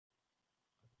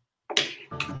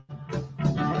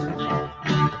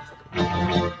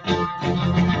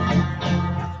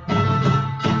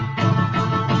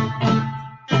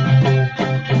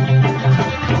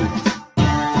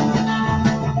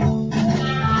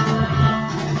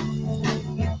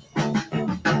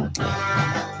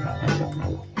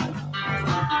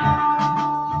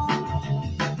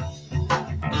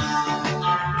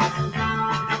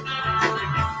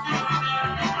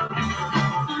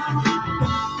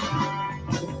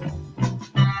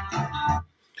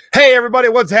Hey, everybody,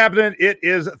 what's happening? It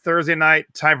is Thursday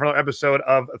night. Time for another episode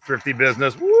of Thrifty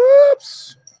Business.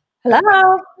 Whoops.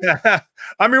 Hello.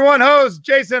 I'm your one host,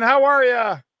 Jason. How are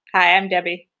you? Hi, I'm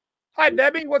Debbie. Hi,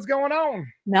 Debbie. What's going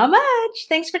on? Not much.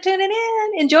 Thanks for tuning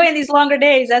in. Enjoying these longer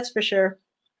days, that's for sure.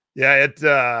 Yeah,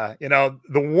 the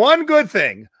one good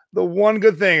thing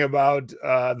about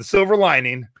the silver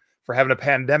lining for having a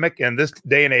pandemic in this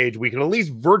day and age, we can at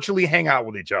least virtually hang out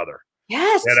with each other.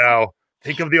 Yes.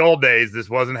 Think of the old days.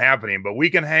 This wasn't happening, but we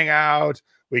can hang out.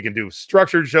 We can do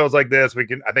structured shows like this.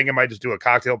 I think I might just do a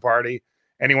cocktail party.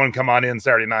 Anyone come on in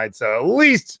Saturday night. So at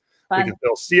least we can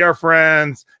still see our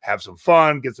friends, have some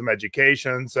fun, get some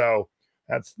education. So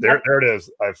that's there it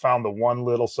is. I found the one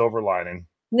little silver lining.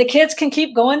 The kids can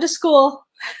keep going to school.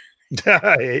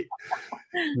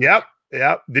 Yep.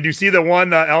 Did you see the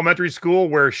one elementary school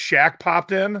where Shaq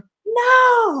popped in?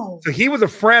 No. So he was a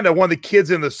friend of one of the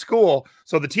kids in the school.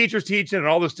 So the teacher's teaching and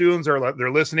all the students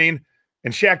they're listening,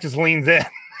 and Shaq just leans in.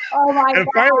 Oh my and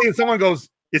God. Finally someone goes,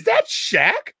 "Is that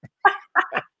Shaq?"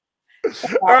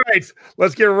 All right,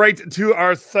 let's get right to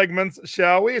our segments,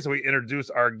 shall we? So we introduce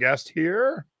our guest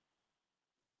here.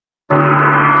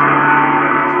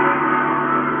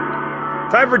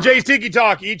 Time for Jay's Tiki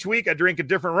Talk. Each week, I drink a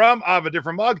different rum out of a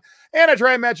different mug, and I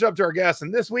try and match it up to our guests.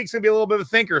 And this week's going to be a little bit of a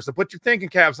thinker, so put your thinking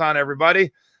caps on,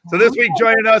 everybody. So this week,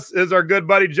 joining us is our good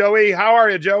buddy, Joey. How are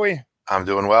you, Joey? I'm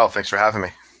doing well. Thanks for having me.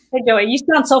 Hey, Joey, you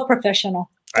sound so professional.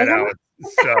 I know.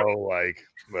 It's so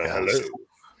hello.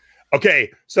 Okay,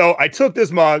 so I took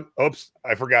this mug. Oops,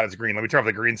 I forgot it's green. Let me turn off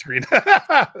the green screen.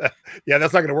 Yeah,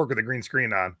 that's not going to work with the green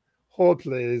screen on. Hold,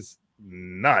 please.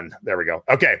 None. There we go.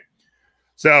 Okay,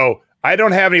 so I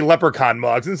don't have any leprechaun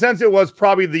mugs. And since it was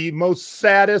probably the most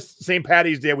saddest St.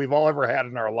 Patty's Day we've all ever had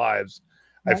in our lives,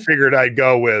 I figured I'd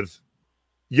go with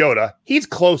Yoda. He's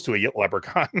close to a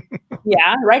leprechaun.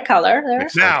 Yeah, right color there.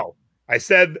 Now, I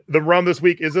said the rum this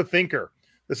week is a thinker.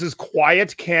 This is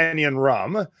Quiet Canyon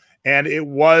rum. And it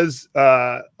was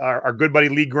our good buddy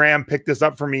Lee Graham picked this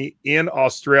up for me in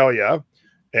Australia.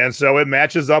 And so it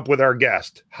matches up with our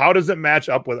guest. How does it match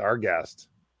up with our guest?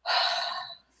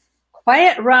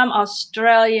 Quiet rum,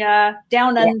 Australia,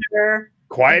 down under.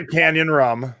 Quiet Canyon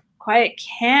rum. Quiet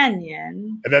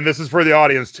Canyon. And then this is for the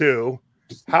audience too.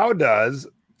 How does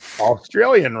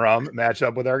Australian rum match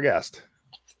up with our guest?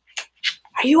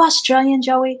 Are you Australian,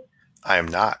 Joey? I am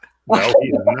not. No, he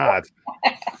is not.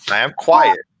 I am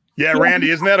quiet. Yeah, Randy,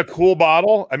 isn't that a cool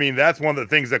bottle? I mean, that's one of the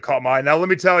things that caught my eye. Now, let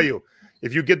me tell you,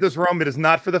 if you get this rum, it is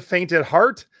not for the faint at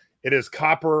heart. It is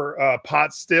copper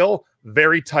pot still,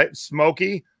 very tight,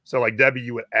 smoky. So like Debbie,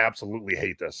 you would absolutely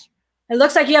hate this. It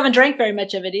looks like you haven't drank very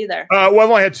much of it either. Well, I've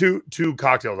only had two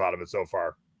cocktails out of it so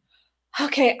far.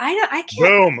 Okay, I can't.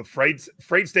 Boom,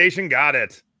 freight station got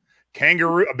it.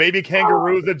 Kangaroo, a baby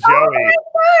kangaroo, the Joey.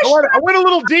 I went a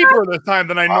little deeper this time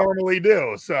than I normally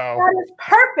do. So that is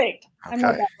perfect. Okay. I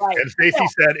know that right. And Stacy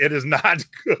said it is not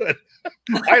good.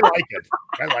 I like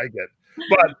it.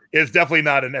 But it's definitely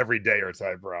not an everyday or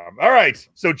type rum. All right.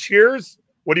 So cheers.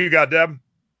 What do you got, Deb?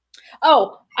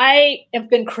 Oh, I have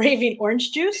been craving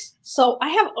orange juice. So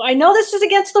I know this is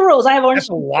against the rules. I have orange juice.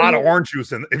 That's a lot of orange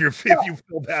juice if you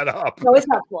fill that up. No, it's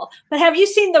not cool. But have you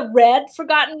seen the red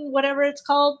forgotten, whatever it's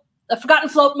called? The forgotten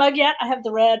float mug yet? I have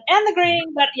the red and the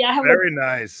green, but yeah, I have very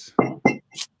nice.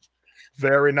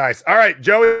 Very nice. All right,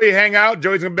 Joey, hang out.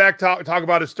 Joey's gonna back talk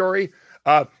about his story.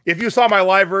 If you saw my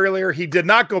live earlier, he did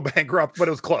not go bankrupt, but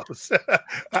it was close.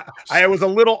 I was a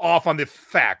little off on the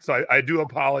facts, so I do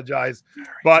apologize.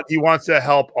 But he wants to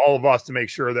help all of us to make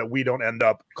sure that we don't end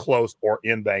up close or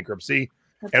in bankruptcy.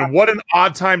 And what an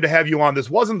odd time to have you on. This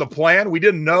wasn't the plan. We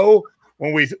didn't know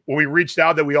when we reached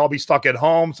out that we all be stuck at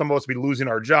home. Some of us be losing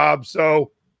our jobs.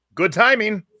 So good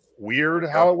timing. Weird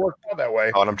how it worked out that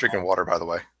way. Oh, and I'm drinking water, by the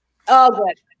way. Oh,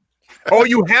 good. Oh,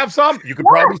 you have some? You could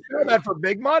probably sell that for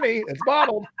big money. It's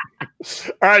bottled.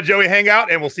 All right, Joey, hang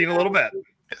out, and we'll see you in a little bit.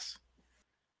 Yes.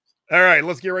 All right,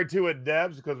 let's get right to it,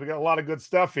 Debs, because we got a lot of good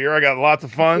stuff here. I got lots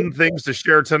of fun things to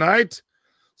share tonight.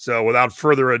 So without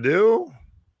further ado,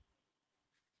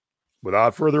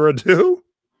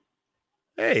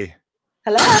 hey.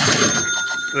 Hello.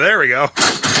 There we go.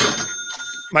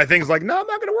 My thing's like, no, I'm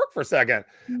not going to work for a second.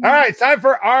 All right, time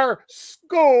for our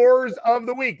scores of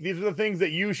the week. These are the things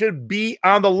that you should be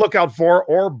on the lookout for,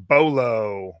 or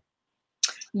BOLO.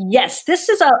 Yes, this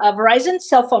is a Verizon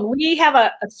cell phone. We have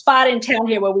a spot in town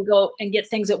here where we go and get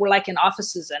things that we're like in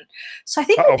offices in. So I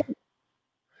think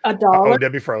 $1. Oh,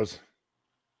 Debbie froze.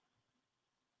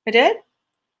 I did?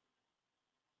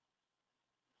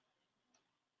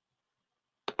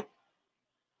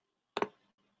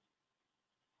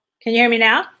 Can you hear me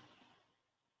now?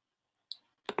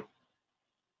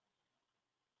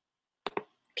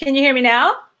 Can you hear me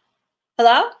now?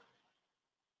 Hello?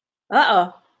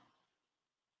 Uh-oh.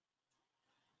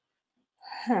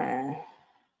 Huh.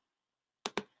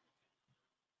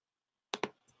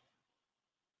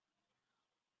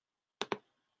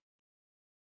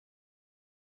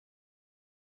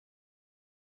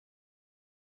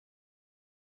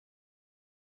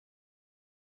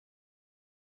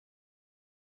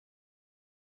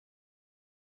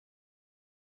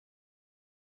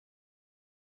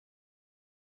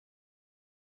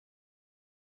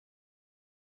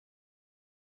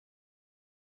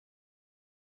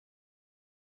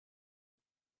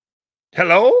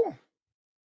 Hello?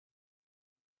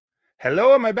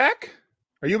 Hello, am I back?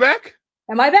 Are you back?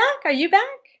 Am I back? Are you back?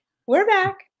 We're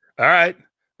back. All right.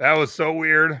 That was so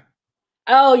weird.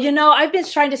 Oh, I've been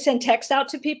trying to send text out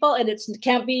to people and it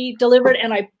can't be delivered.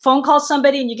 And I phone call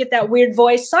somebody and you get that weird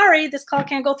voice. Sorry, this call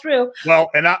can't go through. Well,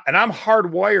 and I'm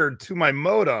hardwired to my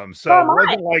modem, so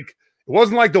it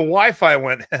wasn't like the Wi-Fi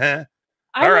went.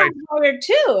 I'm wired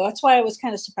too. That's why I was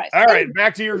kind of surprised. All right,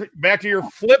 back to your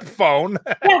flip phone.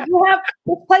 Yeah, we have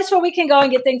a place where we can go and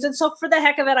get things. And so for the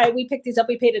heck of it, we picked these up.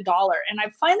 We paid $1, and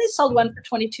I finally sold one for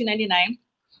 $22.99.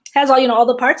 Has all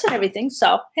the parts and everything.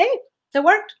 So hey, it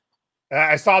worked.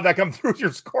 I saw that come through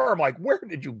your score. I'm like, where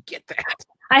did you get that?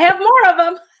 I have more of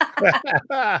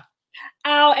them.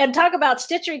 Oh, and talk about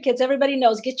stitchery kits. Everybody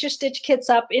knows, get your stitch kits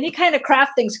up, any kind of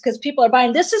craft things, because people are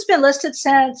buying. This has been listed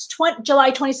since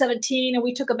July 2017, and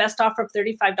we took a best offer of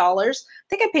 $35. I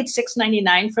think I paid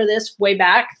 $6.99 for this way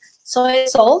back. So it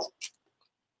sold.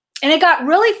 And it got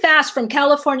really fast from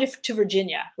California to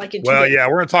Virginia. Like in 2 days. Yeah,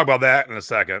 we're going to talk about that in a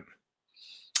second.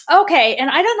 Okay, and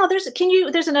I don't know.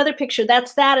 There's another picture.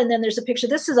 That's that, and then there's a picture.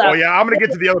 This is a. Oh yeah, I'm going to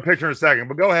get to the other picture in a second,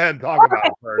 but go ahead and talk about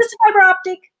it first. This is fiber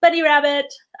optic Buddy Rabbit,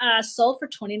 sold for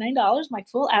 $29, my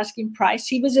full asking price.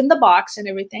 He was in the box and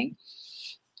everything.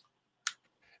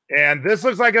 And this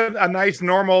looks like a nice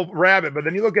normal rabbit, but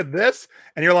then you look at this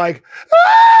and you're like,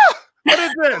 ah, what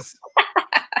is this?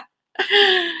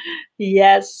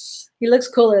 Yes, he looks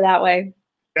cooler that way.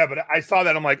 Yeah, but I saw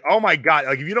that. I'm like, oh my God.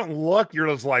 Like, if you don't look, you're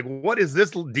just like, what is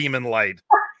this demon light?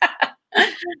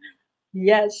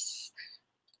 Yes.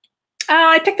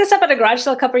 I picked this up at a garage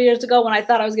sale a couple of years ago when I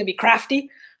thought I was going to be crafty.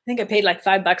 I think I paid like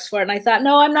 $5 for it. And I thought,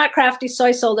 no, I'm not crafty. So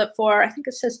I sold it for, I think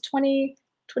it says $26.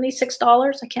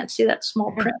 I can't see that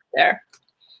small print there.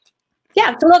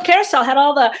 Yeah, the little carousel had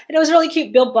all and it was really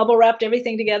cute. Bill bubble wrapped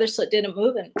everything together so it didn't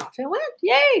move. And off it went.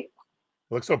 Yay. It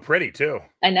looks so pretty too.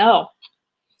 I know.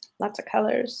 Lots of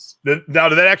colors. Now,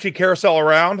 did that actually carousel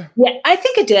around? Yeah, I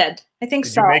think it did. I think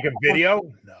so. Did you make a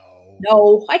video?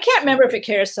 No, I can't remember if it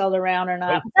carouseled around or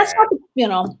not. Okay. That's not,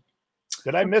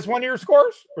 Did I miss one of your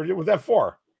scores, or was that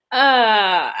 4?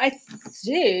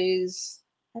 Jeez,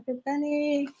 Happy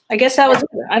Bunny. I guess that was.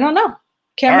 I don't know.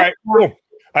 All right, cool.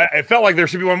 I felt like there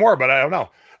should be one more, but I don't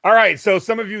know. All right, so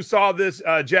some of you saw this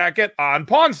jacket on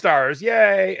Pawn Stars,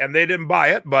 yay! And they didn't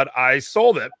buy it, but I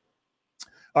sold it.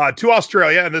 To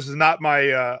Australia, and this is not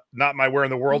my Where in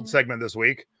the World segment this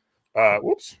week.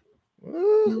 Whoops,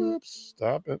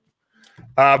 stop it.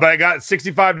 But I got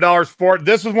 $65 for it.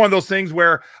 This was one of those things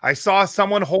where I saw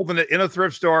someone holding it in a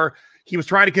thrift store. He was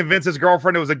trying to convince his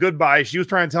girlfriend it was a good buy. She was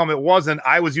trying to tell him it wasn't.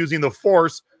 I was using the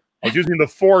force.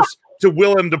 To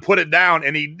will him to put it down,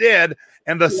 and he did.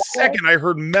 And the second I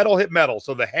heard metal hit metal,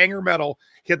 so the hanger metal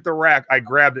hit the rack, I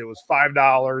grabbed it. It was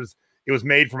 $5. It was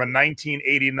made from a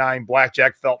 1989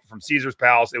 blackjack felt from Caesar's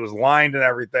Palace. It was lined and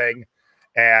everything,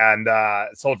 and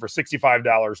sold for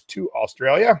 $65 to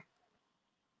Australia.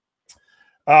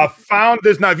 Found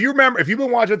this. Now, if you've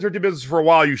been watching Thrifty Business for a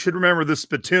while, you should remember this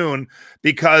spittoon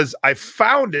because I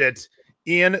found it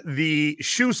in the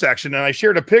shoe section, and I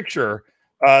shared a picture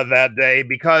that day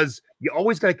because you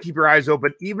always got to keep your eyes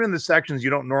open, even in the sections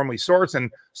you don't normally source. And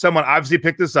someone obviously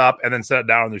picked this up and then set it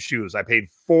down in the shoes. I paid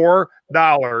 $4.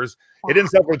 It didn't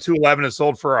sell for $211. It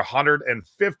sold for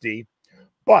 $150.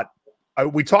 But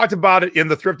we talked about it in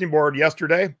the thrifting board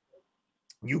yesterday.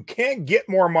 You can't get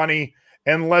more money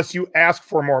unless you ask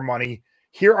for more money.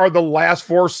 Here are the last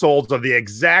 4 solds of the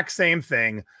exact same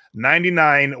thing: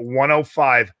 99,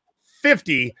 105,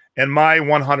 50, and my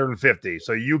 150.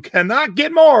 So you cannot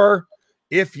get more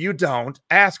if you don't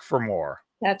ask for more.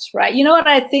 That's right. You know what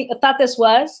I thought this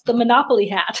was? The Monopoly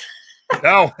hat.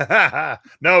 No,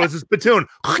 no, it's a spittoon.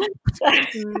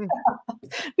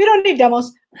 We don't need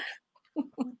demos.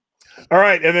 All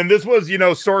right. And then this was,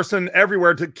 sourcing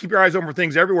everywhere to keep your eyes open for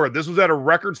things everywhere. This was at a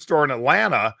record store in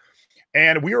Atlanta,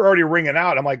 and we were already ringing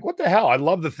out. I'm like, what the hell? I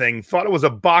love the thing. Thought it was a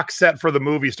box set for the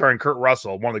movie starring Kurt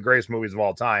Russell, one of the greatest movies of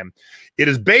all time. It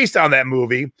is based on that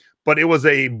movie, but it was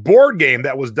a board game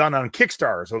that was done on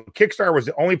Kickstarter. So Kickstarter was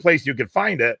the only place you could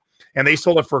find it, and they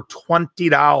sold it for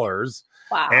 $20.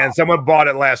 Wow. And someone bought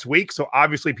it last week. So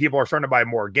obviously people are starting to buy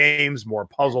more games, more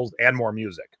puzzles, and more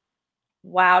music.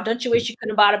 Wow. Don't you wish you could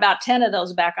have bought about 10 of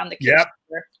those back on the Kickstarter?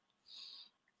 Yep.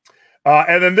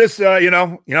 And then this,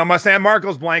 my San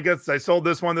Marcos blankets, I sold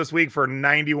this one this week for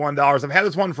 $91. I've had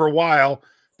this one for a while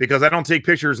because I don't take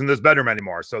pictures in this bedroom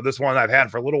anymore. So this one I've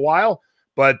had for a little while,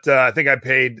 but I think I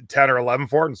paid 10 or 11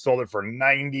 for it and sold it for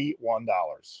 $91.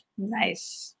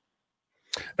 Nice.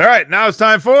 All right. Now it's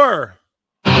time for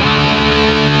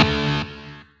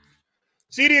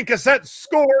CD and cassette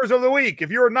scores of the week. If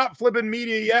you're not flipping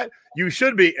media yet, you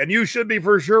should be. And you should be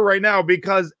for sure right now,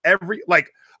 because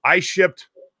I shipped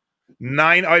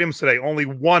 9 items today. Only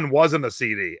one wasn't a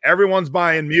CD. Everyone's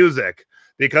buying music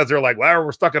because they're like, well,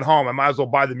 we're stuck at home. I might as well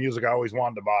buy the music I always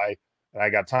wanted to buy. And I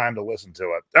got time to listen to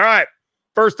it. All right.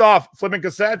 First off, flipping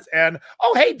cassettes. And,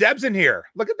 oh, hey, Deb's in here.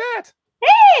 Look at that.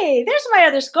 Hey, there's my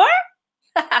other score.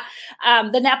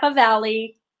 The Napa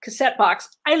Valley cassette box.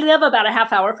 I live about a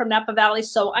half hour from Napa Valley,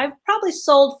 so I've probably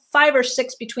sold 5 or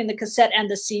 6 between the cassette and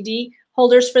the CD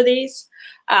holders for these.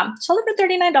 Sold it for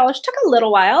 $39. Took a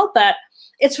little while, but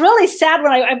it's really sad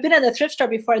when I've been at the thrift store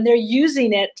before and they're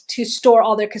using it to store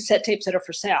all their cassette tapes that are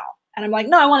for sale. And I'm like,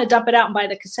 no, I want to dump it out and buy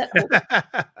the cassette holder.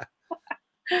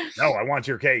 No, I want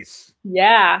your case.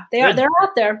 Yeah, they're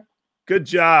out there. Good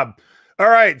job. All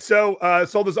right, so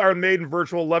sold this Iron Maiden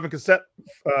Virtual 11 cassette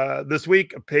this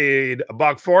week. Paid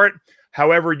 $1 for it.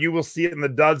 However, you will see it in the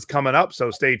duds coming up, so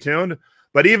stay tuned.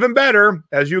 But even better,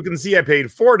 as you can see, I paid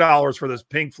 $4 for this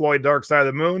Pink Floyd Dark Side of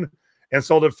the Moon and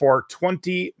sold it for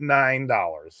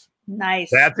 $29. Nice.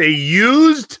 That's a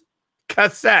used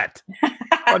cassette.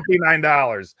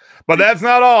 $29. But that's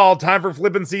not all. Time for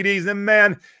flipping CDs. And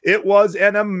man, it was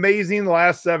an amazing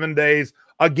last 7 days.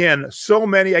 Again, so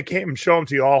many. I can't even show them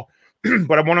to you all.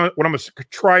 But what I'm going to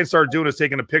try and start doing is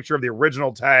taking a picture of the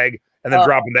original tag and then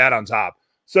dropping that on top.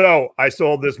 So I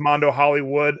sold this Mondo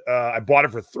Hollywood. I bought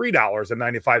it for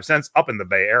 $3.95 up in the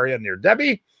Bay Area near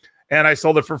Debbie. And I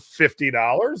sold it for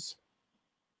 $50.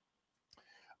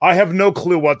 I have no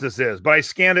clue what this is, but I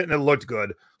scanned it and it looked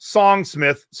good.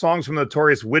 Songsmith, Songs from the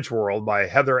Notorious Witch World by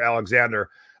Heather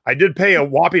Alexander. I did pay a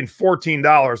whopping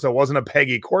 $14, so it wasn't a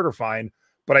Peggy quarter fine,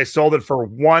 but I sold it for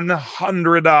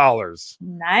 $100.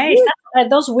 Nice.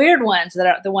 Those weird ones that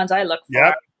are the ones I look for.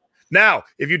 Yep. Now,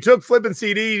 if you took flipping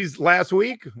CDs last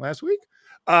week,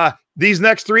 these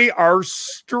next 3 are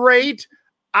straight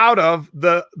out of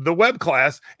the web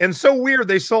class. And so weird,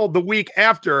 they sold the week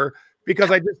after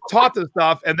because I just taught this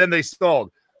stuff and then they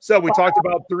sold. So we talked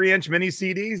about 3-inch mini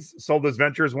CDs, sold this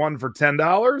Ventures one for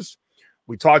 $10.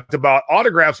 We talked about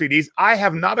autograph CDs. I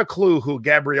have not a clue who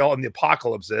Gabrielle and the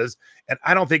Apocalypse is, and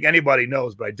I don't think anybody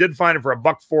knows, but I did find it for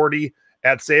 $1.40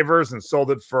 at Savers and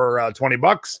sold it for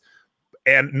 $20.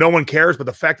 And no one cares, but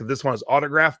the fact that this one is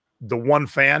autographed, the one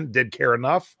fan did care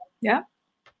enough. Yeah.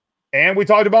 And we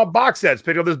talked about box sets.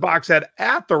 Picked up this box set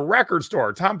at the record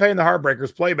store, Tom Petty and the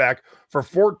Heartbreakers playback, for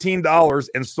 $14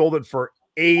 and sold it for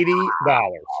 $80.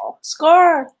 Wow.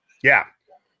 Score. Yeah.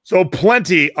 So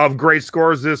plenty of great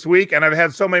scores this week, and I've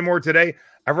had so many more today.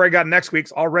 I've already got next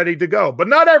week's all ready to go, but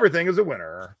not everything is a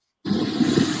winner.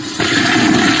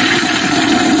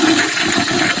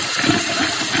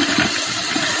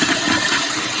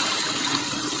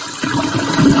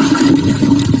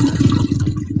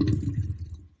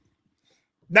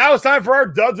 Now it's time for our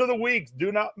duds of the week. Do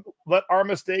not let our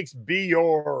mistakes be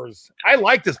yours. I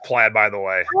like this plaid, by the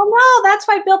way. Oh, no, that's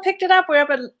why Bill picked it up. We're up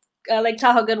at Lake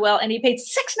Tahoe Goodwill, and he paid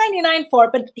 $6.99 for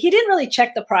it, but he didn't really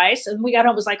check the price. And we got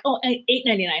home, it was like, oh,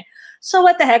 $8.99. So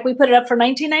what the heck? We put it up for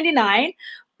 $19.99.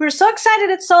 We were so excited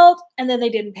it sold, and then they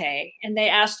didn't pay. And they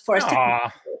asked for us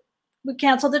to we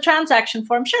canceled the transaction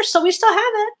for him. Sure, so we still have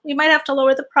it. We might have to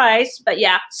lower the price, but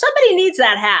yeah, somebody needs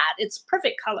that hat. It's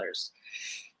perfect colors.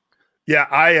 Yeah,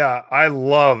 I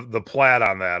love the plaid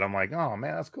on that. I'm like, oh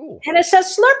man, that's cool. And it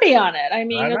says Slurpee on it. I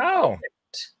mean, I know.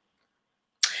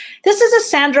 This is a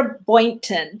Sandra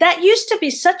Boynton. That used to be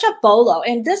such a bolo,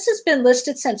 and this has been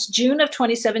listed since June of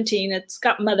 2017. It's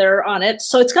got mother on it.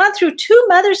 So it's gone through 2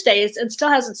 Mother's Days and still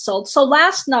hasn't sold. So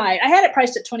last night, I had it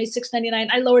priced at $26.99.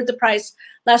 I lowered the price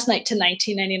last night to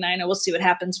 $19.99, and we'll see what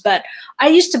happens. But I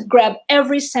used to grab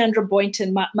every Sandra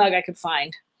Boynton mug I could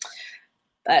find.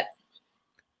 But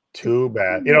too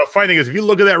bad. You know, funny thing is, if you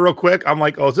look at that real quick, I'm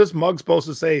like, oh, is this mug supposed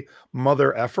to say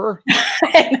mother effer?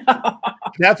 I know.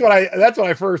 That's what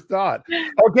I first thought.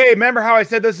 Okay, remember how I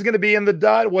said this is going to be in the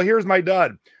dud? Well, here's my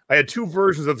dud. I had 2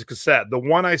 versions of the cassette. The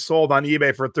one I sold on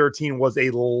eBay for $13 was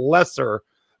a lesser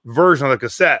version of the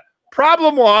cassette.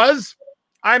 Problem was,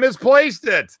 I misplaced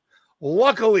it.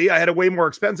 Luckily, I had a way more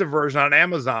expensive version on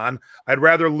Amazon. I'd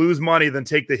rather lose money than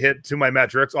take the hit to my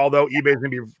metrics, although eBay's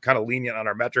going to be kind of lenient on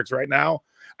our metrics right now.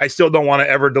 I still don't want to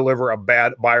ever deliver a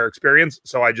bad buyer experience,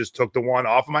 so I just took the one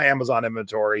off of my Amazon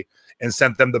inventory and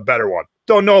sent them the better one.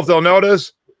 Don't know if they'll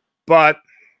notice, but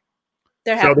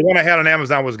so the one I had on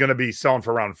Amazon was going to be selling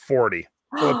for around 40.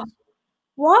 So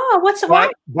wow, what's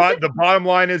the but the bottom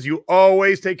line is you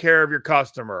always take care of your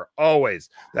customer. Always.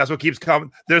 That's what keeps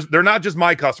coming. They're not just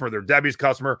my customer. They're Debbie's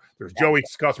customer. There's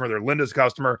Joey's customer. They're Linda's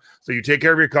customer. So you take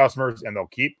care of your customers and they'll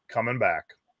keep coming back.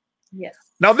 Yes.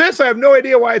 Now this, I have no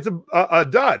idea why it's a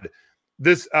dud.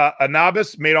 This a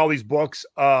novice made all these books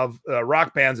of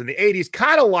rock bands in the 80s,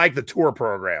 kind of like the tour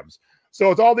programs. So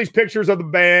it's all these pictures of the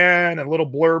band and little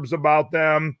blurbs about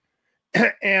them.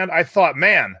 And I thought,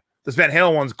 man, this Van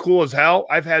Halen one's cool as hell.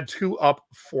 I've had 2 up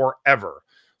forever.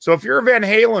 So if you're a Van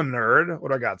Halen nerd, what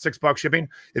do I got? $6 shipping.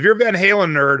 If you're a Van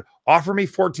Halen nerd, offer me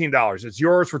 $14. It's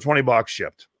yours for $20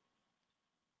 shipped.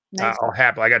 Nice. I'll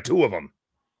happily. I got 2 of them.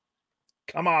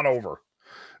 Come on over.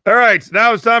 All right,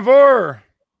 now it's time for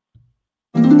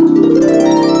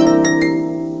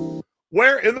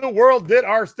where in the world did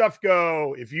our stuff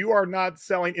go? If you are not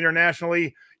selling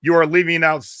internationally, you are leaving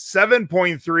out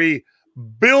 7.3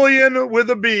 billion with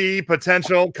a B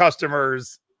potential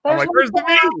customers. I'm like, where's the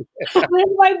B? Where's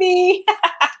my B?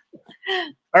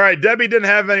 All right, Debbie didn't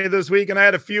have any this week, and I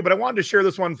had a few, but I wanted to share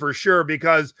this one for sure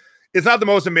because it's not the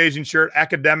most amazing shirt.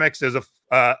 Academics is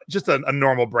just a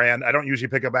normal brand. I don't usually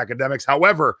pick up Academics.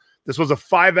 However, this was a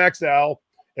 5XL.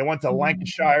 It went to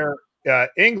Lancashire,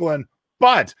 England,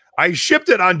 but I shipped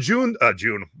it on June.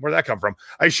 Where'd that come from?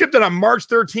 I shipped it on March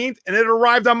 13th, and it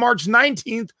arrived on March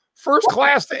 19th, first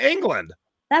class to England.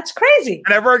 That's crazy.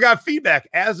 Whenever I got feedback,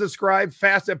 as described,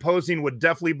 fast at posting, would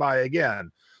definitely buy again.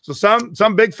 So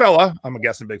some big fella, I'm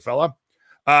guessing big fella,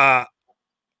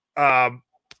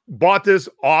 bought this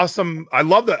awesome. I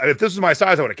love that. If this was my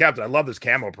size, I would have kept it. I love this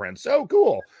camo print. So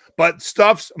cool. But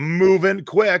stuff's moving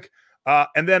quick.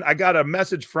 And then I got a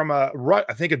message from I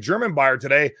think a German buyer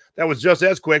today that was just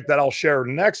as quick that I'll share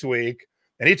next week.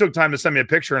 And he took time to send me a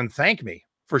picture and thank me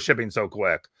for shipping so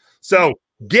quick. So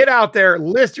get out there,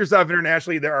 list yourself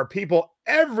internationally. There are people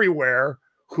everywhere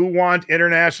who want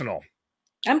international.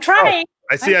 I'm trying.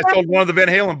 I see. I sold one of the Van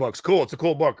Halen books. Cool. It's a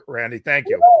cool book, Randy. Thank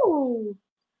you. Ooh.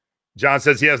 John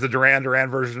says he has the Duran Duran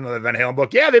version of the Van Halen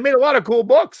book. Yeah, they made a lot of cool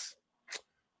books.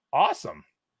 Awesome.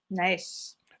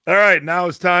 Nice. All right, now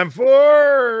it's time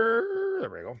for, there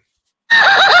we go.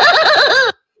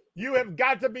 You have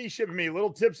got to be shipping me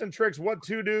little tips and tricks, what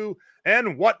to do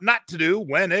and what not to do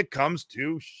when it comes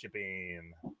to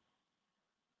shipping.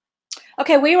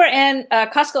 Okay, we were in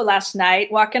Costco last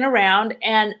night walking around,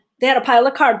 and they had a pile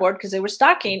of cardboard because they were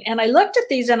stocking. And I looked at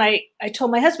these, and I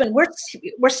told my husband,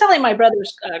 we're selling my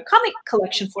brother's comic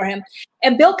collection for him.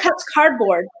 And Bill cuts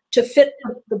cardboard to fit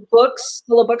the books,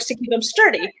 the little books, to keep them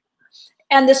sturdy.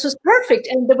 And this was perfect.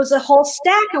 And there was a whole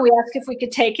stack, and we asked if we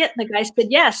could take it. And the guy said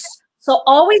yes. So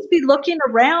always be looking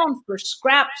around for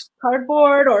scraps,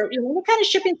 cardboard, or any kind of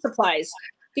shipping supplies.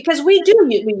 Because we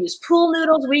use pool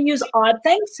noodles. We use odd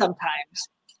things sometimes.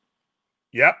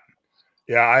 Yep.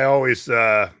 Yeah, I always,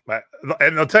 and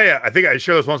I'll tell you, I think I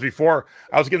shared this once before.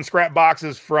 I was getting scrap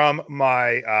boxes from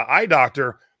my eye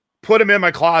doctor, put them in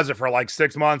my closet for like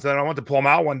 6 months, and I went to pull them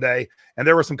out one day, and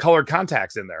there were some colored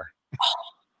contacts in there.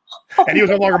 And he was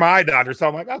no longer my eye doctor, so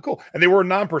I'm like, oh, cool. And they were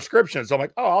non-prescription, so I'm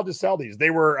like, oh, I'll just sell these. They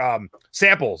were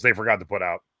samples they forgot to put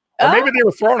out. Or maybe they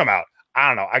were throwing them out. I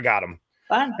don't know. I got them.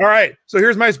 Fun. All right, so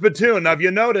here's my spittoon. Now, if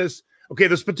you notice, okay,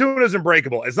 the spittoon isn't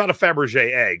breakable. It's not a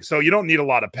Fabergé egg, so you don't need a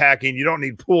lot of packing. You don't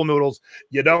need pool noodles.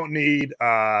 You don't need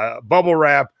bubble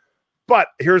wrap. But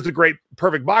here's the great,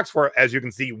 perfect box for it. As you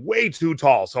can see, way too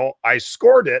tall. So I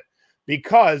scored it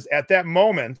because at that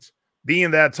moment,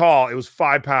 being that tall, it was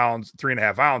 5 pounds,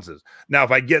 3.5 ounces. Now, if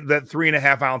I get that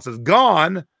 3.5 ounces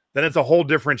gone, then it's a whole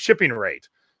different shipping rate.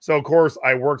 So, of course,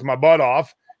 I worked my butt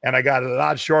off, and I got it a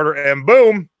lot shorter, and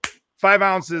boom, 5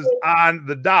 ounces on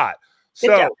the dot.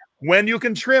 So when you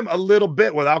can trim a little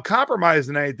bit without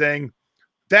compromising anything,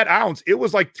 that ounce, it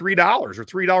was like $3 or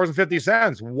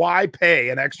 $3.50. Why pay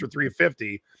an extra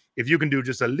 $3.50 if you can do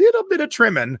just a little bit of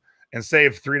trimming and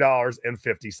save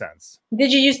 $3.50?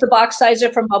 Did you use the box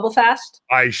sizer from Bubble Fast?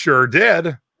 I sure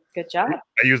did. Good job.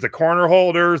 I used the corner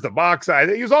holders, the box size.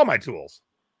 I used all my tools.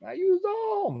 All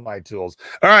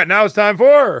right, now it's time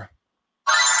for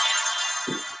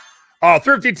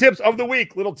Thrifty tips of the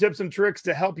week. Little tips and tricks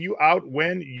to help you out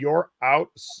when you're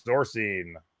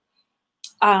outsourcing.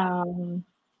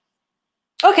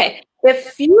 Okay.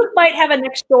 If you might have a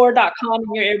nextdoor.com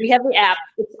in your area, we have the app.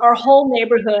 It's our whole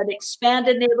neighborhood,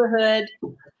 expanded neighborhood.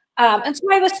 And so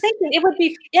I was thinking it would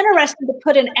be interesting to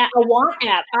put a want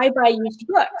ad. I buy used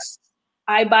books.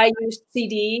 I buy used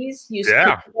CDs, used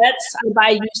cassettes. I buy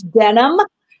used denim,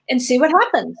 and see what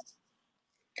happens.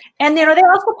 And they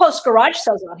also post garage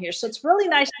sales on here. So it's really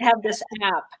nice to have this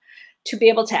app to be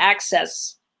able to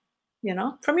access,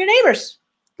 from your neighbors.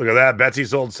 Look at that. Betsy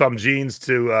sold some jeans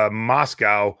to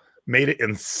Moscow, made it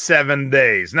in 7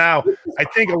 days. Now, I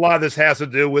think a lot of this has to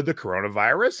do with the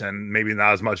coronavirus and maybe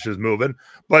not as much as moving,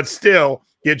 but still,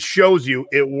 it shows you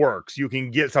it works. You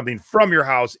can get something from your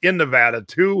house in Nevada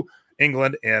to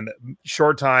England in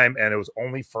short time, and it was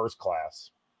only first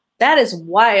class. That is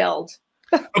wild.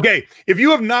 Okay, if you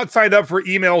have not signed up for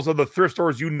emails of the thrift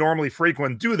stores you normally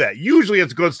frequent, do that. Usually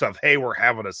it's good stuff. Hey, we're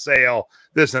having a sale,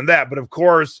 this and that. But of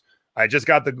course, I just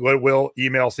got the Goodwill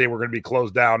email saying we're going to be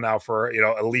closed down now for,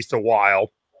 at least a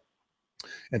while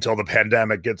until the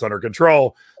pandemic gets under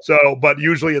control. So, but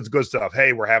usually it's good stuff.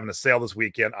 Hey, we're having a sale this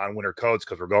weekend on winter coats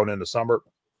because we're going into summer.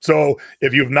 So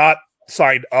if you've not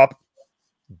signed up,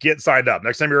 get signed up.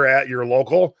 Next time you're at your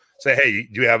local, say, hey,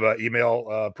 do you have an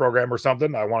email program or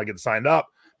something? I want to get signed up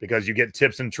because you get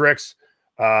tips and tricks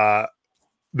that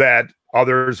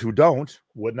others who don't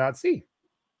would not see.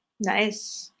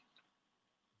 Nice.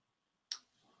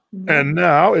 And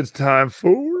now it's time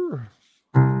for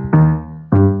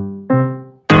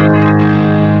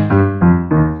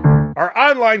our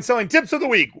online selling tips of the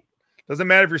week. Doesn't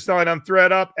matter if you're selling on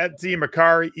ThreadUp, Etsy,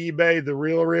 Mercari, eBay, The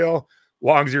Real.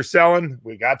 Long as you're selling,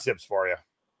 we got tips for you.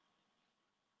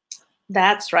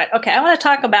 That's right. Okay, I want to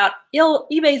talk about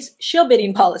eBay's shield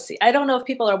bidding policy. I don't know if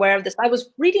people are aware of this. I was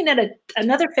reading in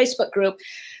another Facebook group.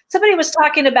 Somebody was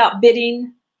talking about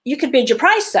bidding. You could bid your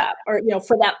price up, or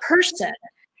for that person.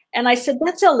 And I said,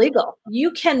 that's illegal.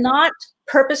 You cannot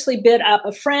purposely bid up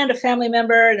a friend, a family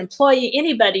member, an employee,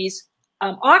 anybody's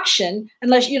auction,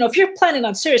 unless, if you're planning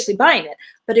on seriously buying it.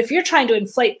 But if you're trying to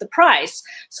inflate the price,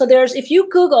 so if you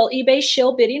Google eBay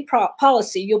shield bidding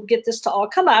policy, you'll get this to all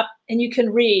come up, and you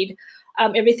can read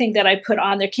everything that I put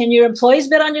on there. Can your employees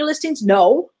bid on your listings?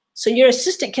 No. So your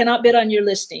assistant cannot bid on your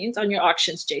listings, on your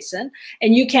auctions, Jason,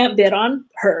 and you can't bid on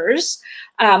hers.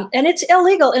 And it's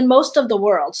illegal in most of the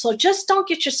world. So just don't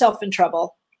get yourself in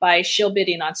trouble by shield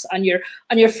bidding on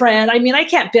your friend. I mean, I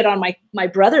can't bid on my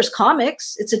brother's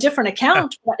comics. It's a different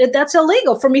account. But that's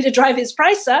illegal for me to drive his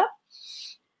price up.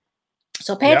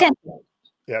 So pay attention.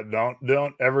 Yeah,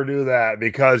 don't ever do that,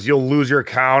 because you'll lose your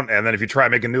account, and then if you try to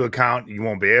make a new account, you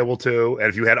won't be able to. And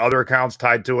if you had other accounts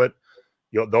tied to it,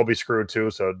 they'll be screwed too.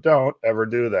 So don't ever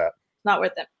do that. Not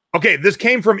worth it. Okay, this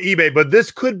came from eBay, but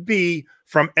this could be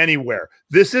from anywhere.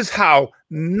 This is how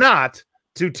not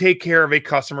to take care of a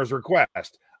customer's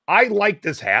request. I like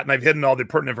this hat, and I've hidden all the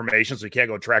pertinent information, so you can't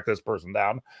go track this person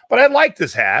down. But I like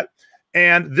this hat,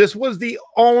 and this was the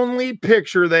only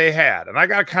picture they had. And I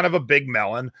got kind of a big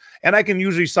melon, and I can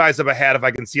usually size up a hat if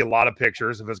I can see a lot of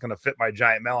pictures, if it's going to fit my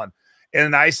giant melon.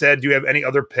 And I said, do you have any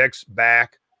other pics,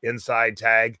 back, inside,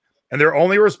 tag? And their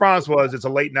only response was, it's a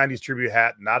late 90s tribute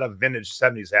hat, not a vintage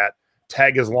 70s hat.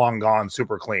 Tag is long gone,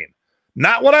 super clean.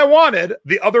 Not what I wanted,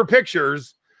 the other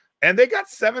pictures. And they got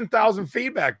 7,000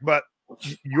 feedback. But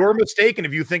you're mistaken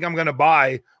if you think I'm going to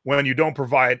buy when you don't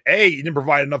provide, A, you didn't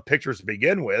provide enough pictures to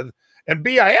begin with. And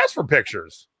B, I asked for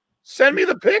pictures. Send me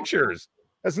the pictures.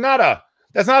 That's not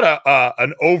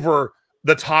an over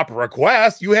the top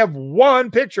request. You have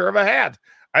one picture of a hat.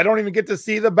 I don't even get to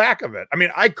see the back of it. I mean,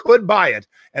 I could buy it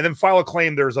and then file a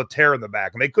claim there's a tear in the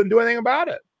back, and they couldn't do anything about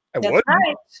it. I would.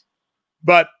 Right.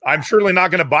 But I'm surely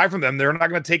not going to buy from them. They're not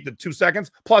going to take the 2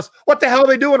 seconds. Plus, what the hell are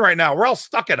they doing right now? We're all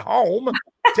stuck at home.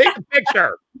 Take a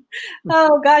picture.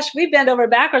 Oh, gosh, we bend over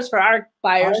backwards for our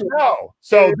buyers. No.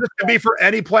 So this could be for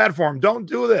any platform. Don't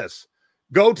do this.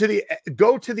 Go to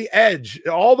the edge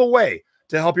all the way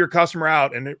to help your customer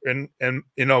out and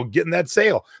getting that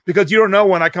sale, because you don't know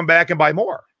when I come back and buy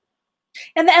more.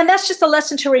 And that's just a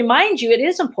lesson to remind you it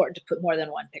is important to put more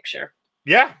than one picture.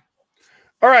 Yeah.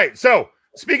 All right. So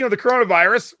speaking of the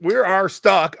coronavirus, we are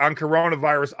stuck on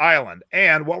Coronavirus Island.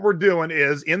 And what we're doing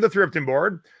is in the thrifting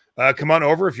board, come on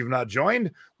over if you've not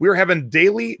joined. We're having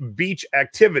daily beach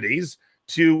activities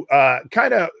to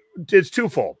it's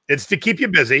twofold. It's to keep you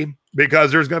busy,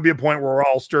 because there's going to be a point where we're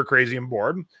all stir crazy and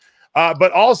bored.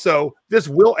 But also, this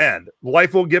will end.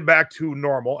 Life will get back to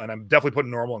normal, and I'm definitely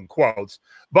putting normal in quotes.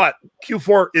 But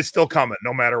Q4 is still coming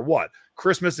no matter what.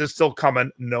 Christmas is still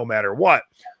coming no matter what.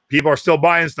 People are still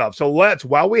buying stuff. So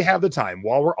while we have the time,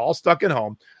 while we're all stuck at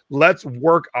home, let's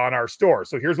work on our store.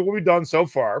 So here's what we've done so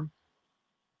far.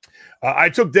 I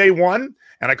took day one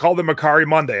and I called it Macari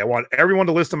Monday. I want everyone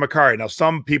to list a Macari. Now,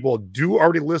 some people do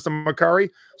already list a Macari,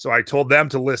 so I told them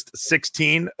to list 6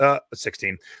 new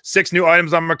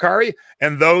items on Macari,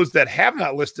 and those that have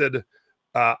not listed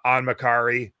on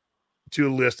Macari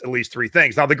to list at least 3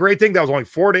 things. Now, the great thing, that was only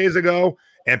 4 days ago,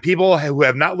 and people who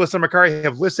have not listed on Macari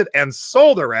have listed and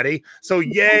sold already. So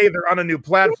yay, they're on a new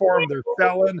platform, they're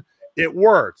selling. It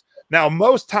worked. Now,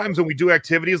 most times when we do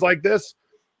activities like this,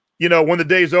 you know, when the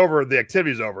day's over, the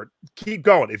activity's over. Keep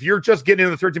going. If you're just getting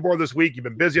into the Thrifty board this week, you've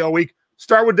been busy all week,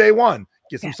 start with day 1.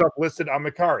 Get some stuff listed on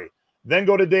Macari. Then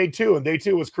go to day 2, and day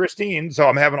 2 was Christine. So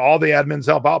I'm having all the admins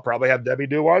help out. Probably have Debbie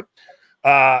do one.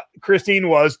 Christine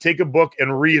was take a book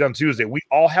and read on Tuesday. We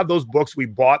all have those books we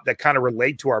bought that kind of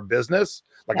relate to our business.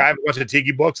 Like I have a bunch of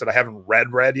Tiki books that I haven't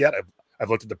read yet. I've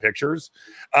looked at the pictures,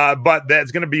 but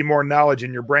that's going to be more knowledge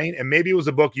in your brain. And maybe it was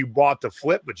a book you bought to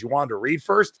flip, but you wanted to read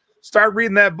first. Start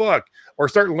reading that book or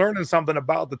start learning something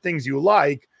about the things you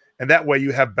like. And that way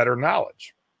you have better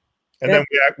knowledge. And then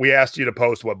we asked you to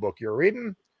post what book you're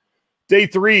reading. Day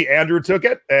 3, Andrew took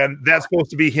it. And that's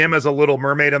supposed to be him as a little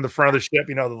mermaid on the front of the ship.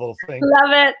 You know, the little thing.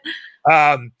 Love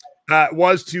it.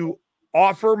 Was to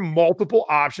offer multiple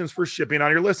options for shipping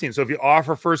on your listing. So if you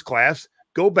offer first class,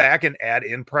 go back and add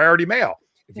in priority mail.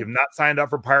 If you've not signed up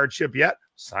for Pirate Ship yet,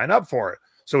 sign up for it.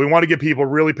 So we want to get people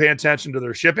really paying attention to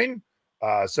their shipping.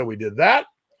 So we did that.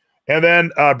 And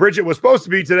then Bridget was supposed to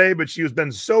be today, but she's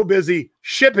been so busy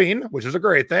shipping, which is a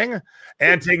great thing,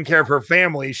 and taking care of her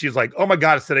family. She's like, oh my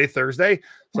God, it's today, Thursday.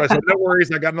 So I said, no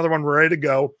worries. I got another one ready to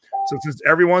go. So since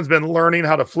everyone's been learning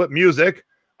how to flip music,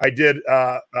 I did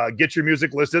get your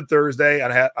music listed Thursday.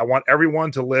 And I want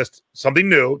everyone to list something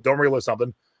new. Don't relist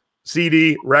something.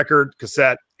 CD, record,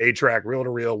 cassette, 8-track,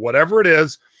 reel-to-reel, whatever it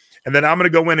is. And then I'm going to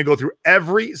go in and go through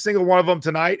every single one of them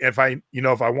tonight. If I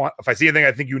see anything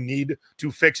I think you need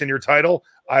to fix in your title,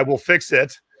 I will fix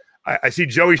it. I see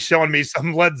Joey showing me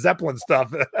some Led Zeppelin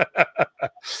stuff.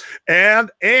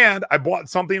 and I bought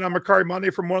something on Macari Monday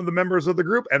from one of the members of the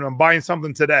group, and I'm buying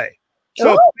something today.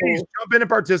 So please jump in and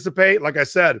participate. Like I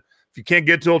said, if you can't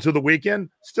get to the weekend,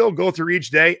 still go through each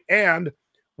day. And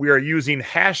we are using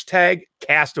hashtag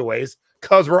castaways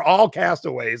because we're all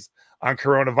castaways on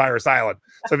Coronavirus Island.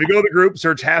 So if you go to the group,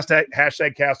 search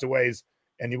hashtag castaways,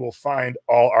 and you will find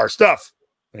all our stuff.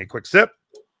 Any quick sip.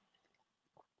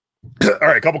 All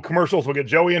right, a couple commercials. We'll get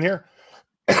Joey in here.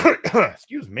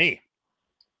 Excuse me.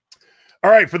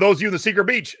 All right, for those of you in the Secret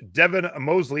Beach, Devin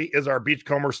Mosley is our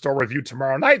Beachcomber store review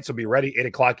tomorrow night. So be ready, 8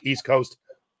 o'clock East Coast,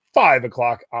 5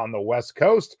 o'clock on the West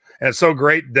Coast. And it's so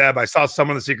great, Deb. I saw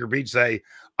someone in the Secret Beach say,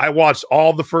 I watched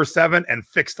all the first 7 and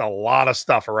fixed a lot of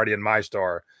stuff already in my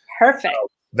store. Perfect.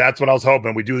 So that's what I was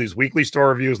hoping. We do these weekly store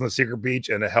reviews in the Secret Beach,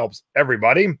 and it helps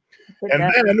everybody.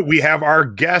 And then we have our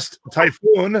guest,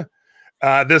 Typhoon,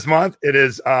 this month. It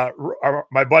is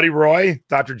my buddy Roy,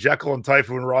 Dr. Jekyll and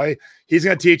Typhoon Roy. He's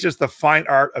going to teach us the fine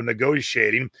art of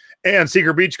negotiating. And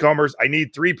Secret Beachcombers, I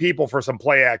need 3 people for some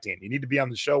play acting. You need to be on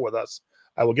the show with us.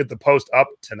 I will get the post up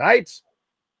tonight.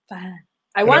 Fine.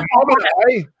 Mom and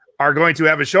I are going to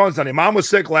have a show on Sunday. Mom was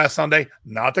sick last Sunday,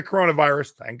 not the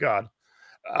coronavirus, thank God.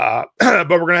 But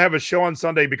we're going to have a show on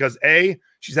Sunday because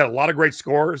she's had a lot of great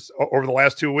scores over the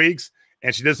last 2 weeks,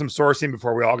 and she did some sourcing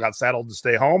before we all got settled to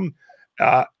stay home.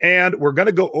 And we're going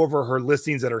to go over her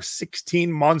listings that are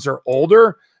 16 months or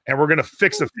older, and we're going to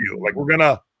fix a few. Like we're going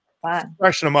to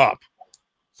freshen them up.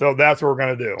 So that's what we're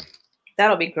going to do.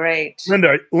 That'll be great.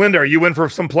 Linda, are you in for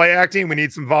some play acting? We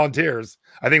need some volunteers.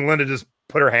 I think Linda just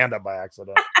put her hand up by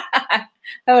accident.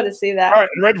 I want to see that. All right,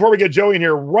 and right before we get Joey in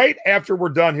here, right after we're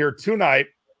done here tonight,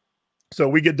 so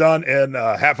we get done in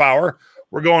a half hour,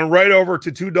 we're going right over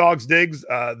to Two Dogs Digs.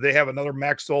 They have another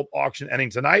Max Sold auction ending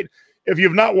tonight. If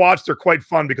you've not watched, they're quite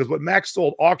fun because what Max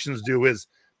Sold auctions do is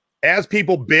as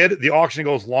people bid, the auction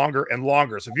goes longer and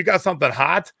longer. So if you got something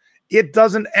hot, it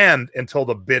doesn't end until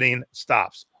the bidding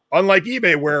stops. Unlike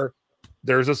eBay where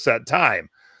there's a set time.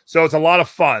 So it's a lot of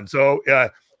fun. So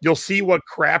you'll see what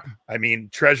crap,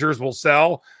 treasures will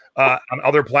sell on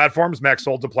other platforms. Max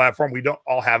Sold's a platform. We don't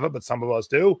all have it, but some of us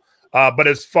do. But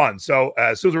it's fun. So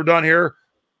as soon as we're done here,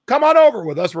 come on over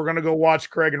with us. We're going to go watch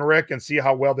Craig and Rick and see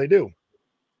how well they do.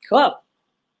 Cool.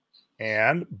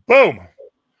 And boom.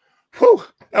 Whew.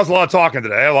 That was a lot of talking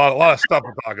today. A lot of stuff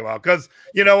to talk about. Because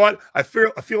you know what? I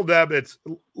feel Deb,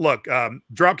 look,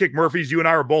 Dropkick Murphys, you and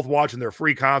I were both watching their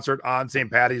free concert on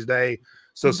St. Patty's Day.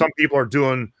 So some people are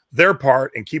doing their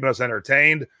part and keeping us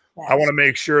entertained. Yes. I want to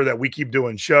make sure that we keep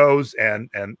doing shows and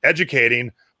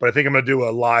educating. But I think I'm going to do a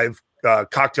live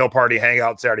cocktail party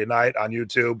hangout Saturday night on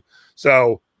YouTube.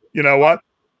 So you know what?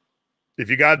 if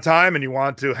you got time and you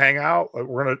want to hang out,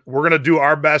 we're gonna do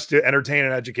our best to entertain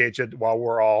and educate you while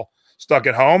we're all stuck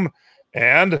at home.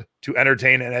 And to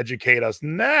entertain and educate us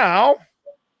now,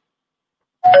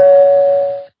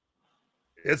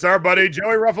 it's our buddy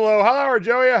Joey Ruffalo. Hello,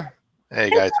 Joey. Hey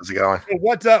guys, how's it going?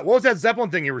 What was that Zeppelin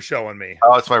thing you were showing me?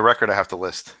 Oh, it's my record I have to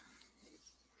list.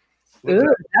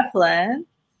 Ooh, Zeppelin.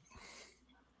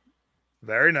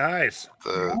 Very nice.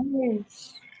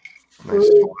 Nice.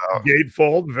 Nice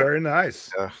Gatefold, very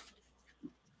nice. Yeah.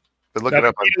 But look it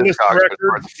up on list TikTok, record it's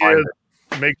hard to find it.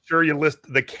 Make sure you list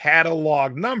the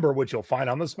catalog number, which you'll find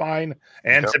on the spine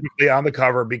and typically on the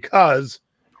cover, because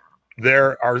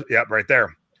there are, right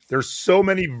there. There's so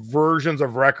many versions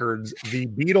of records. The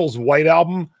Beatles White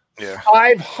Album,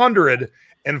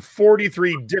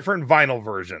 543 different vinyl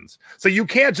versions. So you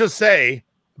can't just say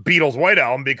Beatles White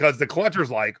Album, because the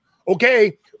collector's like,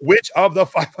 okay, which of the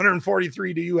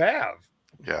 543 do you have?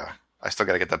 Yeah, I still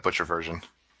got to get that butcher version.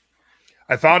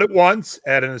 I found it once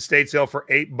at an estate sale for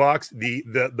 $8.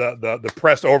 The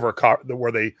pressed over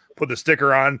where they put the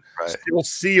sticker on, still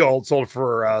sealed, sold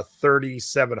for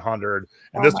 $3,700,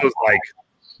 and this was like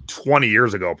 20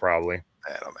 years ago, probably.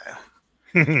 Oh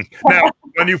man. Now,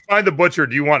 when you find the butcher,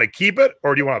 do you want to keep it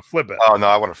or do you want to flip it? Oh no,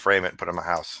 I want to frame it and put it in my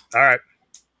house. All right,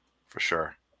 for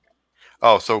sure.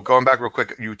 Oh, so going back real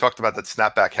quick, you talked about that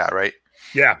snapback hat, right?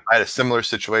 Yeah, I had a similar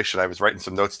situation. I was writing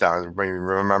some notes down. Everybody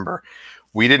remember,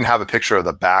 we didn't have a picture of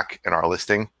the back in our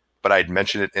listing, but I had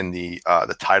mentioned it in the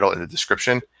title and the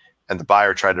description, and the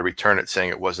buyer tried to return it saying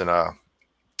it wasn't a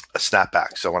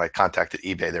snapback. So when I contacted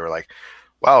eBay, they were like,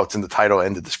 "Wow, it's in the title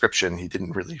and the description. He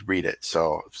didn't really read it,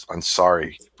 so I'm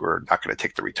sorry, we're not going to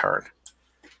take the return."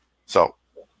 So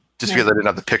just because I didn't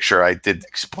have the picture, I did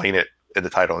explain it in the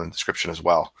title and the description as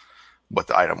well, what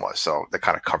the item was. So that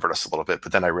kind of covered us a little bit.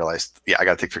 But then I realized, I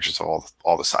got to take pictures of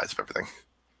all the sides of everything.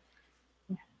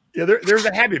 Yeah, there's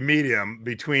a happy medium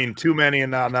between too many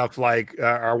and not enough. Like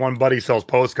our one buddy sells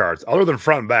postcards. Other than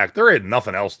front and back, there ain't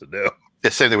nothing else to do.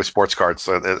 The same thing with sports cards.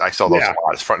 So I sell those a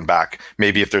lot. It's front and back.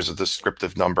 Maybe if there's a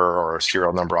descriptive number or a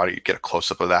serial number on it, you get a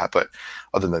close up of that. But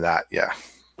other than that,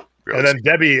 really. And then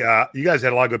Debbie, you guys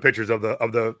had a lot of good pictures of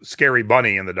the scary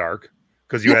bunny in the dark,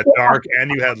 because you had dark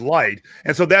and you had light,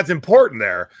 and so that's important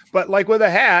there. But like with a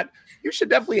hat, you should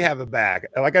definitely have a bag.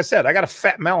 Like I said, I got a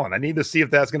fat melon. I need to see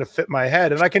if that's going to fit my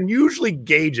head, and I can usually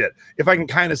gauge it if I can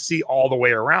kind of see all the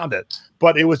way around it.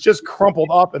 But it was just crumpled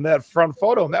up in that front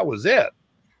photo, and that was it.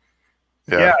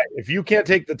 Yeah, if you can't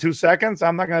take the 2 seconds,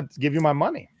 I'm not going to give you my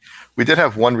money. We did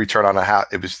have one return on a hat.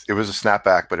 It was a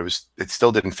snapback, but it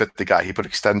still didn't fit the guy. He put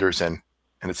extenders in,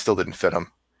 and it still didn't fit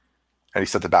him. And he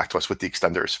sent it back to us with the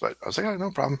extenders. But I was like, "Oh,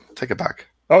 no problem. Take it back."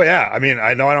 Oh yeah, I mean,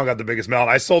 I know I don't got the biggest melon.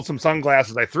 I sold some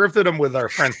sunglasses. I thrifted them with our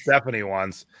friend Stephanie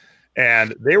once,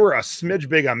 and they were a smidge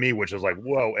big on me, which was like,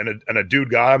 whoa. And a dude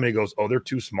got them, and he goes, "Oh, they're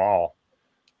too small."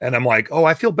 And I'm like, "Oh,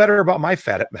 I feel better about my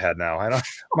fat head now. I don't.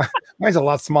 Mine's a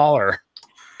lot smaller."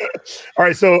 All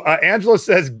right, so Angela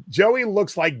says Joey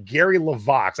looks like Gary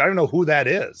LaVox. I don't know who that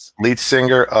is. Lead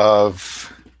singer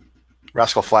of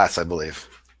Rascal Flatts, I believe.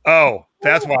 Oh,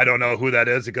 that's why I don't know who that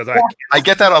is, because I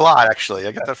get that a lot, actually.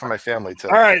 I get that from my family too.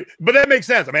 All right, but that makes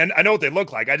sense. I mean, I know what they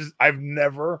look like. I've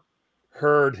never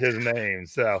heard his name.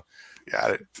 So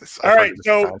yeah. All right,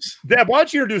 so Deb, why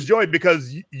don't you introduce Joey,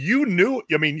 because you knew.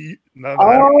 I mean, but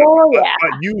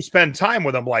you spend time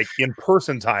with him, like in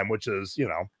person time, which is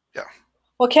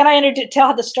Well, can I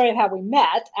tell the story of how we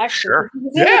met? Actually,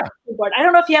 sure. I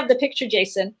don't know if you have the picture,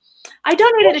 Jason. I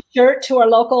donated a shirt to our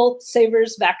local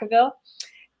Savers Vacaville,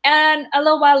 and a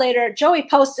little while later, Joey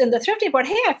posts in the Thrifty board,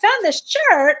 "Hey, I found this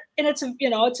shirt, and it's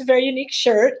a very unique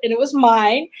shirt, and it was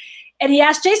mine." And he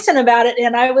asked Jason about it,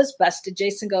 and I was busted.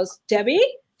 Jason goes, "Debbie,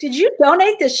 did you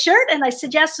donate this shirt?" And I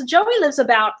said, "Yes." So Joey lives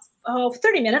about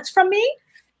 30 minutes from me.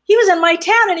 He was in my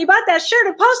town, and he bought that shirt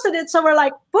and posted it. So we're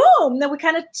like, boom. Then we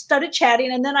kind of started chatting,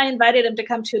 and then I invited him to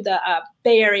come to the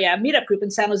Bay Area meetup group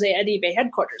in San Jose at eBay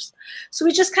headquarters. So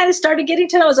we just kind of started getting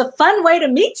to know. It was a fun way to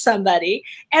meet somebody.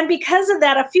 And because of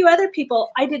that, a few other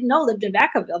people I didn't know lived in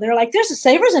Vacaville. They were like, "There's a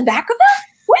Savers in Vacaville?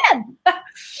 When?"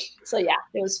 So yeah,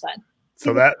 it was fun.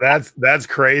 So that's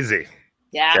crazy.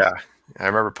 Yeah. I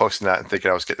remember posting that and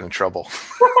thinking I was getting in trouble.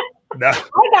 No,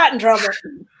 I got in trouble.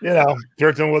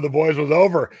 Thrifting with the boys was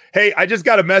over. Hey, I just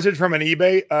got a message from an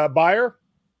eBay buyer,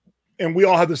 and we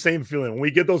all have the same feeling. When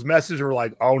we get those messages, we're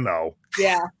like, "Oh no."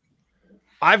 Yeah.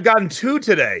 I've gotten two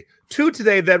today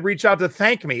that reach out to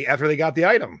thank me after they got the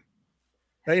item.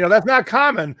 And, that's not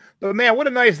common, but man, what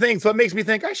a nice thing. So it makes me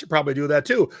think I should probably do that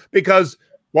too, because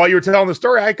while you were telling the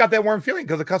story, I got that warm feeling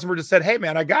because the customer just said, "Hey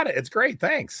man, I got it. It's great.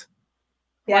 Thanks."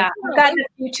 Yeah, I've gotten a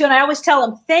few too, and I always tell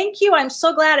them, "Thank you. I'm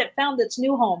so glad it found its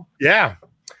new home." Yeah.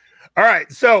 All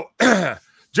right. So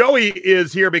Joey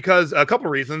is here because a couple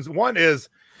of reasons. One is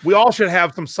we all should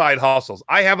have some side hustles.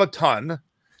 I have a ton,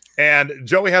 and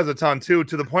Joey has a ton too,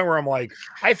 to the point where I'm like,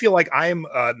 I feel like I'm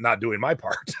not doing my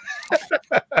part.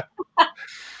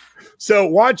 So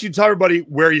why don't you tell everybody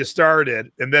where you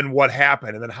started and then what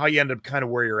happened and then how you ended up kind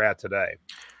of where you're at today?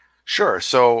 Sure.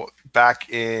 So back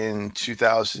in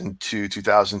 2002,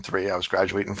 2003, I was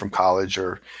graduating from college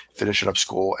or finishing up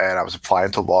school, and I was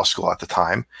applying to law school at the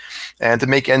time. And to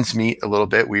make ends meet a little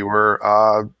bit, we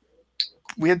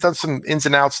had done some ins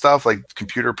and outs stuff like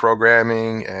computer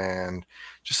programming and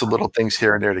just some little things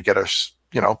here and there to get us,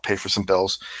 pay for some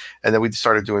bills. And then we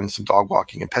started doing some dog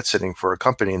walking and pet sitting for a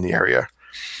company in the area.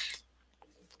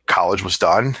 College was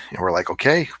done, and we're like,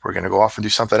 okay, we're going to go off and do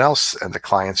something else. And the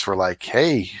clients were like,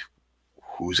 hey,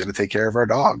 who's going to take care of our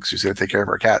dogs? Who's going to take care of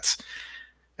our cats?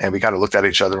 And we kind of looked at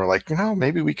each other and we're like,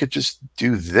 maybe we could just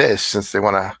do this since they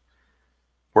want to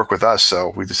work with us.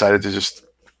 So we decided to just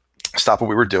stop what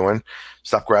we were doing,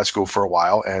 stop grad school for a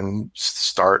while, and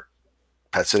start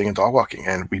pet sitting and dog walking.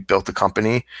 And we built the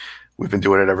company. We've been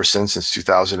doing it ever since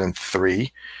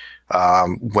 2003.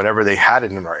 Whenever they had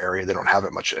it in our area, they don't have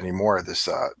it much anymore. This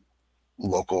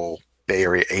local Bay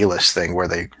Area A-list thing where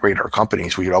they rate our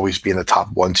companies. We would always be in the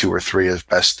top 1, 2, or 3 of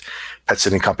best pet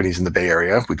sitting companies in the Bay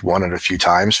Area. We'd won it a few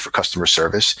times for customer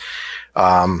service.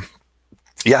 And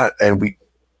we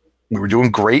were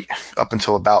doing great up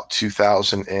until about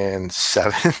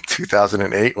 2007,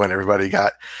 2008, when everybody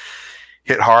got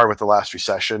hit hard with the last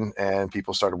recession and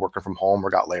people started working from home or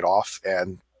got laid off.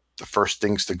 And the first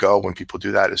things to go when people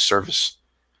do that is service.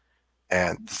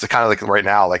 And it's kind of like right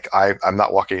now, like I'm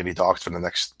not walking any dogs for the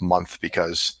next month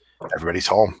because everybody's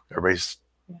home. Everybody's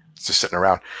just sitting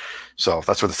around. So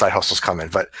that's where the side hustles come in.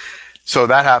 But so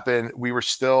that happened. We were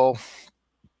still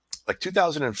like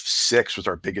 2006 was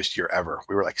our biggest year ever.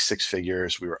 We were like 6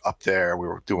 figures. We were up there. We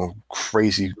were doing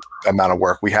crazy amount of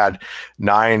work. We had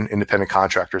 9 independent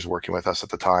contractors working with us at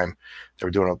the time. They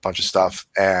were doing a bunch of stuff.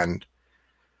 And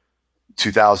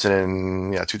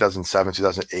 2007,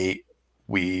 2008,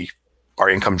 our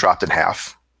income dropped in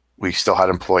half. We still had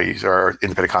employees or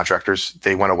independent contractors.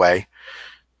 They went away.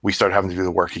 We started having to do the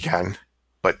work again.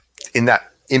 But in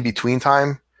that in-between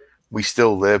time, we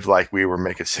still lived like we were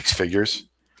making 6 figures.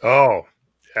 Oh,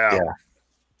 yeah.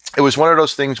 It was one of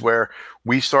those things where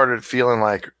we started feeling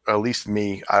like, at least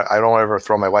me, I don't ever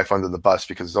throw my wife under the bus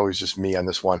because it's always just me on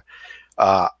this one,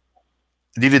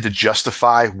 needed to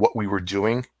justify what we were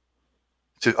doing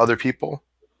to other people.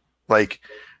 Like,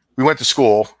 we went to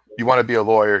school. You want to be a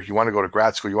lawyer. You want to go to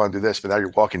grad school. You want to do this, but now you're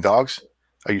walking dogs.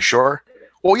 Are you sure?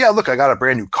 Well, yeah, look, I got a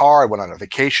brand new car. I went on a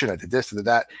vacation. I did this, I did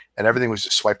that. And everything was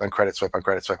just swipe on credit, swipe on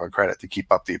credit, swipe on credit to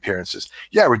keep up the appearances.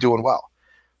 Yeah, we're doing well.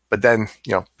 But then,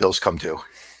 bills come due.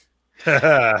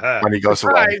 Money goes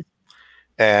away. Right.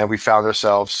 And we found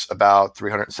ourselves about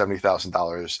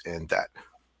 $370,000 in debt.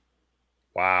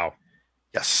 Wow.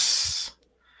 Yes.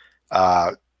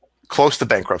 Close to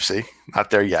bankruptcy. Not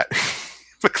there yet,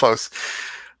 but close.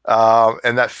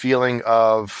 And that feeling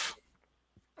of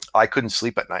I couldn't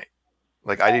sleep at night.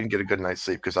 Like, I didn't get a good night's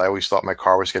sleep because I always thought my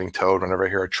car was getting towed. Whenever I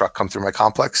hear a truck come through my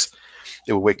complex,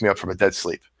 it would wake me up from a dead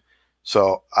sleep.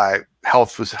 So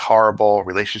health was horrible.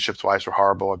 Relationships wise were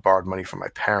horrible. I borrowed money from my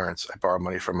parents. I borrowed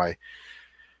money from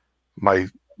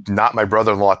not my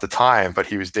brother-in-law at the time, but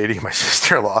he was dating my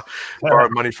sister-in-law.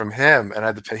 Borrowed money from him, and I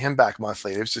had to pay him back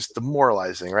monthly. It was just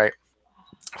demoralizing, right?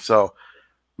 So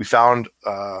we found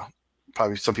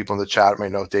probably some people in the chat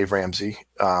might know Dave Ramsey.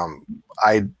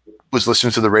 I was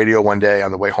listening to the radio one day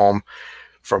on the way home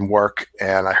from work,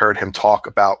 and I heard him talk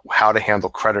about how to handle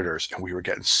creditors, and we were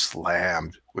getting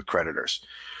slammed with creditors.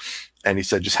 And he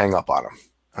said, just hang up on them.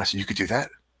 And I said, you could do that?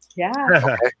 Yeah.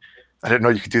 Okay. I didn't know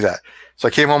you could do that. So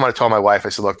I came home and I told my wife, I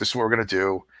said, look, this is what we're going to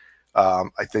do.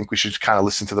 I think we should kind of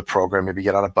listen to the program, maybe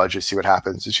get on a budget, see what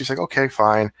happens. And she's like, okay,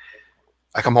 fine.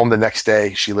 I come home the next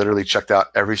day. She literally checked out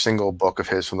every single book of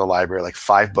his from the library, like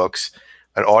 5 books,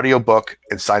 an audio book,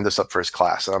 and signed us up for his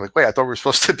class. And I'm like, wait, I thought we were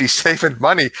supposed to be saving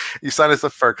money. You signed us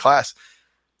up for a class.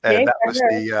 And that was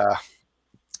the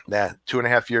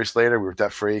 2.5 years later, we were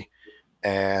debt free.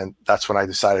 And that's when I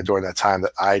decided during that time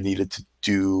that I needed to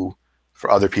do for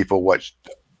other people what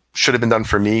should have been done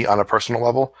for me on a personal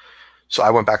level. So I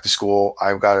went back to school.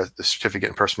 I got a certificate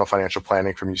in personal financial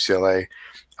planning from UCLA.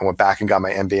 I went back and got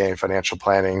my MBA in financial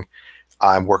planning.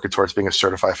 I'm working towards being a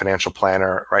certified financial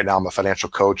planner. Right now, I'm a financial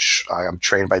coach. I am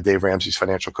trained by Dave Ramsey's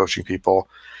financial coaching people.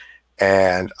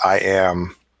 And I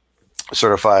am a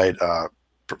certified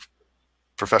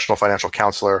professional financial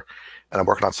counselor. And I'm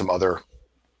working on some other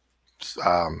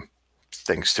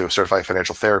things too, certified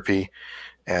financial therapy,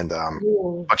 and a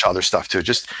bunch of other stuff too,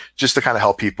 just to kind of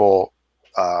help people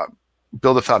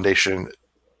build a foundation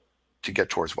to get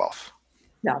towards wealth.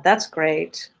 No, that's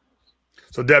great.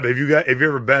 So Deb, have you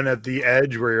ever been at the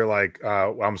edge where you're like,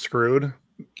 I'm screwed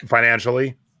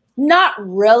financially? Not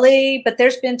really, but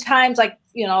there's been times like,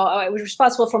 I was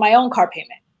responsible for my own car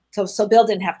payment. So Bill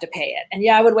didn't have to pay it. And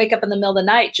yeah, I would wake up in the middle of the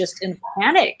night just in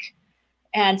panic.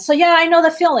 And so, yeah, I know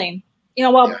the feeling.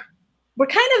 We're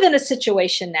kind of in a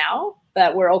situation now,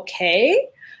 but we're okay.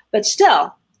 But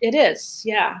still, it is.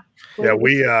 Yeah.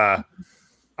 Yeah,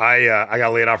 I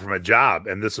got laid off from a job,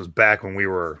 and this was back when we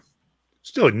were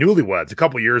still newlyweds, a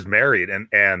couple years married,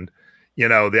 and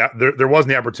there wasn't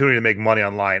the opportunity to make money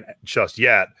online just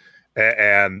yet.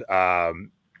 And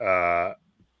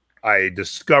I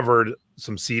discovered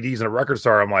some CDs in a record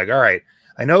store. I'm like, all right,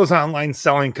 I know this online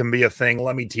selling can be a thing.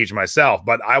 Let me teach myself.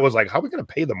 But I was like, how are we going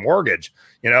to pay the mortgage?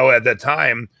 At that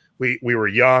time, we were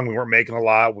young. We weren't making a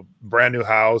lot, brand new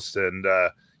house, and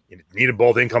you needed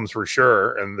both incomes for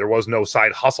sure. And there was no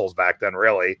side hustles back then,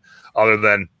 really, other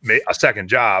than a second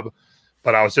job.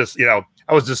 But I was just,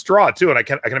 I was distraught too. And I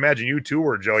can imagine you too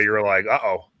were, Joe. You were like,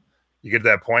 uh-oh. You get to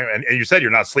that point, and you said you're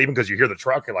not sleeping because you hear the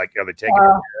truck. You're like, are they taking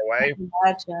it away?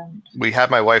 We had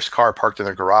my wife's car parked in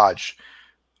the garage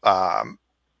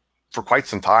for quite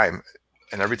some time.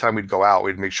 And every time we'd go out,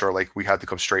 we'd make sure like we had to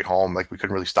come straight home. Like we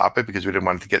couldn't really stop it because we didn't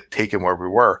want it to get taken where we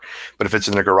were. But if it's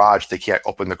in the garage, they can't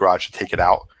open the garage to take it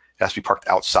out. It has to be parked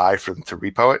outside for them to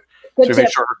repo it. So we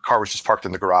made sure her car was just parked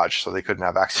in the garage so they couldn't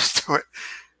have access to it.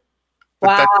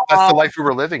 But that's the life we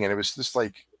were living in. It was just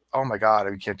like, oh my God,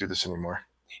 we can't do this anymore.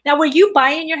 Now, were you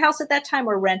buying your house at that time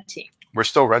or renting? We're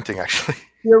still renting, actually.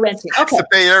 You're renting. Okay. It's the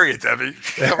Bay Area, Debbie.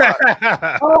 Come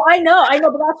on. Oh, I know,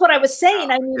 but that's what I was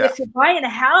saying. I mean, if you're buying a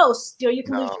house, you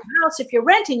can leave your house. If you're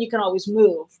renting, you can always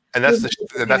move. And that's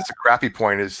the crappy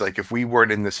point is like if we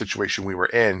weren't in the situation we were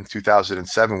in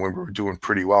 2007 when we were doing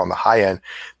pretty well on the high end,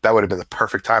 that would have been the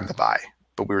perfect time to buy.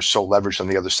 But we were so leveraged on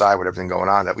the other side with everything going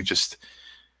on that we just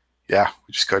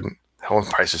couldn't. Home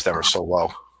prices then were so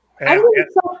low.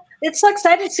 It's so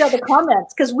exciting to see all the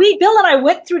comments because Bill and I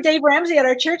went through Dave Ramsey at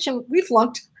our church and we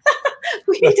flunked.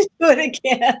 We need to do it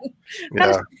again.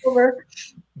 Yeah.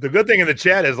 The good thing in the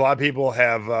chat is a lot of people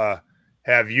have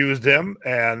used him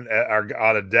and are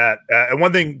out of debt. And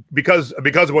one thing, because of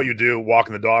what you do,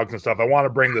 walking the dogs and stuff, I want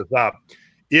to bring this up.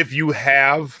 If you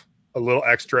have a little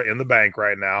extra in the bank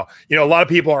right now, a lot of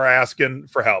people are asking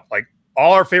for help. Like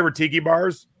all our favorite tiki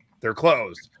bars, they're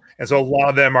closed. And so a lot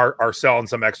of them are selling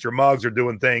some extra mugs or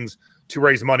doing things to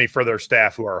raise money for their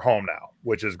staff who are home now,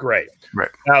 which is great. Right.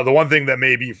 Now, the one thing that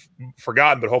may be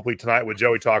forgotten, but hopefully tonight with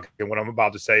Joey talking, what I'm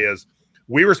about to say is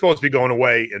we were supposed to be going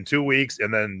away in 2 weeks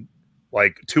and then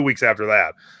like 2 weeks after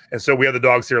that. And so we had the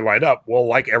dogs here lined up. Well,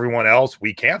 like everyone else,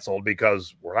 we canceled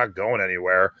because we're not going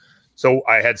anywhere. So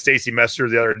I had Stacy message her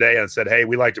the other day and said, hey,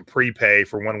 we like to prepay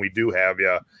for when we do have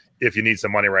you, if you need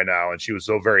some money right now. And she was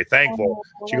so very thankful.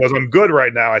 She goes, I'm good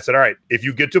right now. I said, all right, if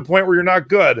you get to a point where you're not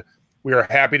good, we are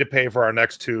happy to pay for our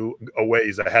next 2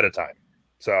 aways ahead of time.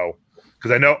 So, because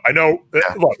I know,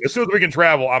 look, as soon as we can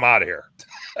travel, I'm out of here.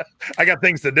 I got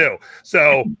things to do.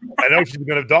 So I know she's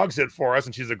going to dog sit for us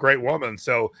and she's a great woman.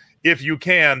 So if you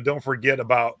can, don't forget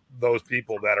about those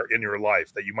people that are in your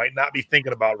life that you might not be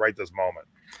thinking about right this moment.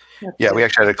 Yeah, we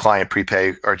actually had a client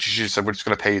prepay, or she said, we're just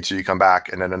going to pay you till you come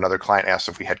back. And then another client asked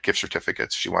if we had gift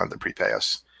certificates. She wanted to prepay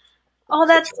us. Oh,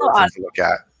 that's so awesome. Look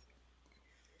at.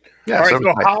 Yeah. All right,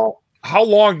 so how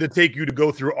long did it take you to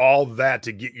go through all that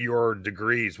to get your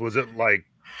degrees? Was it like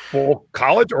full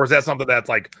college, or is that something that's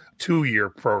like 2-year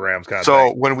programs kind of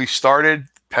thing? So when we started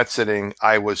pet sitting,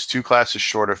 I was 2 classes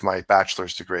short of my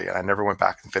bachelor's degree, and I never went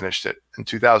back and finished it. In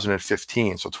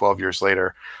 2015, so 12 years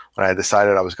later, when I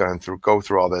decided I was going to go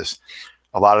through all this,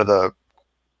 a lot of the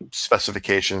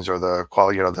specifications or the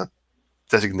quality, the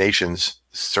designations,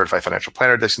 certified financial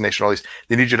planner designation, all these,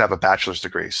 they need you to have a bachelor's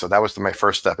degree. So that was my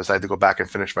first step, is I had to go back and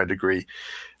finish my degree,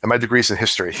 and my degree is in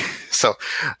history. So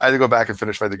I had to go back and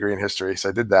finish my degree in history. So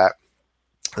I did that.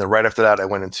 And then right after that, I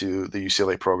went into the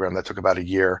UCLA program. That took about a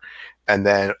year. And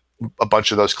then a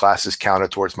bunch of those classes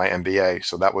counted towards my MBA.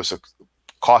 So that was a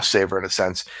cost saver in a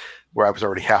sense, where I was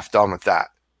already half done with that.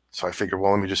 So I figured,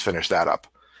 well, let me just finish that up.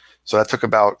 So that took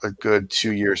about a good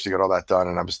 2 years to get all that done.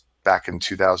 And I was back in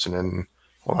 2000 and,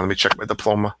 hold on, let me check my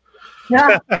diploma.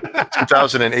 Yeah.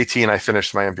 2018, I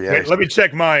finished my MBA. Wait, let me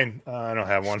check mine. I don't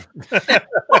have one.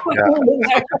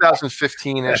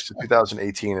 2015-ish to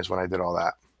 2018 is when I did all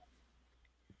that.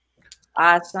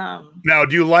 Awesome. Now,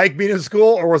 do you like being in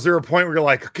school, or was there a point where you're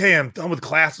like, okay, I'm done with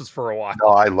classes for a while? No,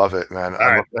 I love it, man.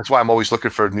 Right. That's why I'm always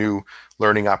looking for new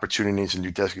learning opportunities and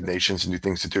new designations and new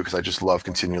things to do, because I just love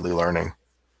continually learning.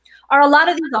 Are a lot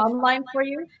of these online for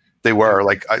you? They were.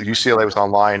 Like UCLA was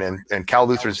online, and Cal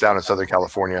Lutheran's down in Southern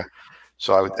California.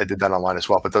 So I did that online as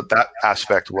well. But that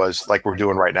aspect was like we're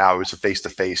doing right now. It was a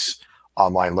face-to-face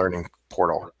online learning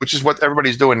portal, which is what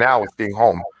everybody's doing now with being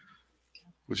home,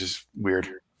 which is weird.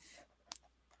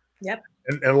 Yep.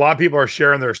 And a lot of people are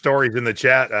sharing their stories in the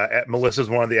chat.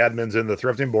 Melissa's one of the admins in the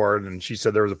thrifting board, and she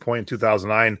said there was a point in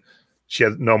 2009 she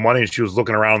had no money and she was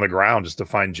looking around on the ground just to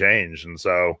find change. And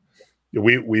so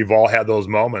we've all had those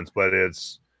moments, but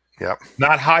it's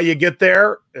not how you get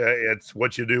there. It's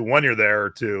what you do when you're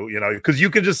there too, you know, because you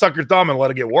can just suck your thumb and let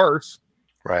it get worse.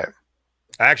 Right.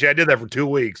 Actually, I did that for 2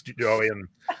 weeks, Joey, and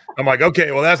I'm like,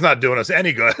 okay, well, that's not doing us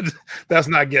any good. That's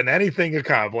not getting anything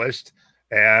accomplished.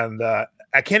 And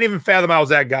I can't even fathom I was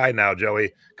that guy now,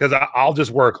 Joey, because I'll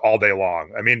just work all day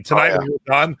long. I mean, tonight when we're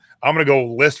done, I'm going to go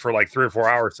list for like 3 or 4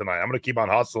 hours tonight. I'm going to keep on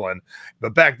hustling.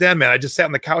 But back then, man, I just sat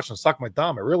on the couch and sucked my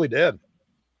thumb. I really did.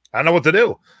 I don't know what to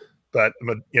do. But,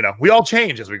 you know, we all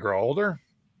change as we grow older,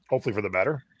 hopefully for the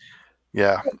better.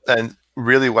 Yeah. And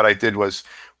really what I did was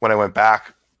when I went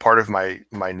back, part of my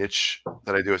niche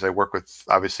that I do is I work with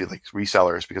obviously like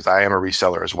resellers, because I am a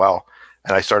reseller as well.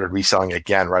 And I started reselling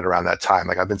again right around that time.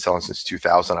 Like I've been selling since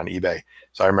 2000 on eBay.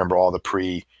 So I remember all the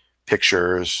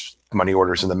pre-pictures, money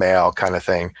orders in the mail kind of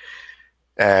thing.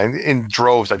 And in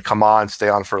droves, I'd come on, stay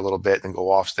on for a little bit and go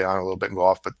off, stay on a little bit and go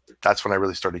off. But that's when I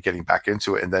really started getting back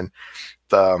into it. And then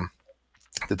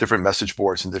the different message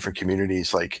boards and different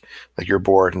communities like your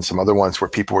board and some other ones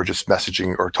where people were just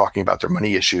messaging or talking about their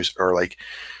money issues, or like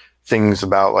things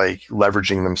about like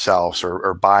leveraging themselves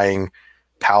or buying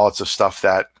pallets of stuff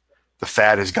that the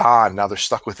fad is gone. Now they're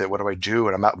stuck with it. What do I do?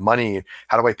 And I'm out money.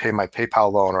 How do I pay my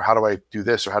PayPal loan? Or how do I do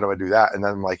this? Or how do I do that? And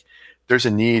then I'm like, there's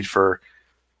a need for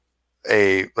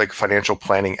a like financial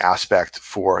planning aspect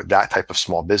for that type of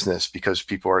small business, because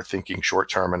people are thinking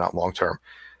short-term and not long-term.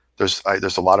 There's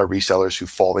a lot of resellers who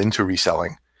fall into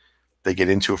reselling. They get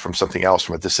into it from something else,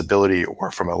 from a disability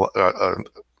or from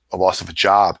a loss of a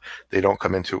job. They don't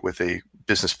come into it with a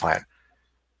business plan.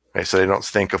 Right? So they don't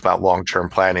think about long-term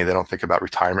planning. They don't think about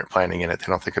retirement planning in it. They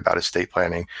don't think about estate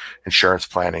planning, insurance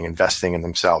planning, investing in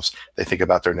themselves. They think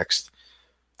about their next,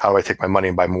 how do I take my money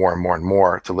and buy more and more and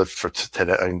more to live for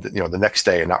today, you know, the next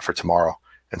day and not for tomorrow.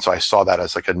 And so I saw that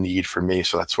as like a need for me.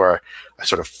 So that's where I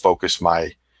sort of focus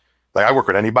my, like I work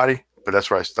with anybody, but that's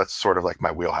where that's sort of like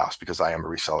my wheelhouse, because I am a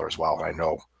reseller as well. And I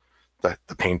know the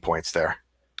pain points there.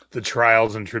 The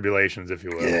trials and tribulations, if you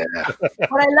will. Yeah.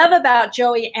 What I love about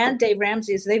Joey and Dave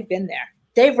Ramsey is they've been there.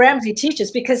 Dave Ramsey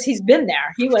teaches because he's been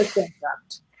there. He was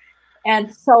bankrupt.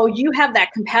 And so you have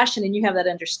that compassion and you have that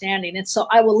understanding. And so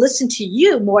I will listen to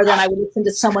you more than I would listen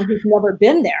to someone who's never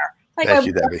been there. Like, Thank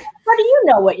you, Debbie. How do you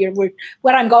know what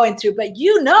I'm going through? But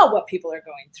you know what people are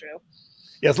going through.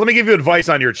 Yes, let me give you advice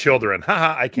on your children.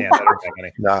 Haha, I can't. I don't have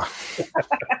any. No.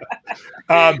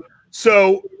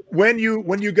 So when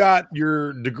you got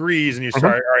your degrees and you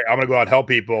started, all right, I'm going to go out and help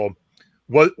people.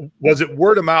 Was it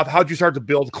word of mouth? How'd you start to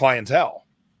build clientele?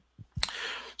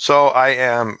 So I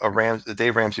am a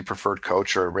Dave Ramsey preferred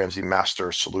coach, or a Ramsey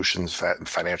Master Solutions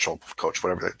financial coach,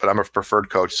 whatever. But I'm a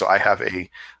preferred coach, so I have a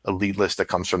lead list that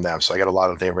comes from them. So I got a lot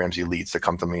of Dave Ramsey leads that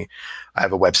come to me. I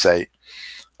have a website.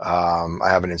 I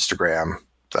have an Instagram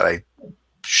that I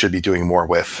should be doing more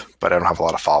with, but I don't have a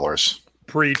lot of followers.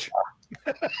 Preach.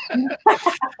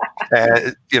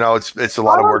 And you know, it's a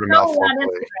lot of word of mouth.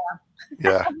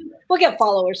 Yeah, we'll get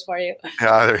followers for you.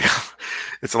 Yeah, there you go.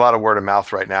 It's a lot of word of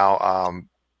mouth right now.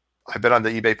 I've been on the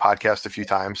eBay podcast a few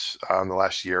times in the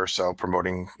last year or so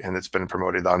promoting, and it's been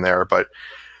promoted on there. But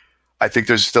I think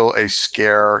there's still a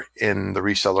scare in the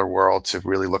reseller world to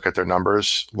really look at their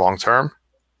numbers long term.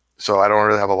 So I don't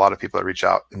really have a lot of people that reach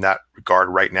out in that regard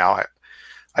right now.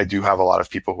 I do have a lot of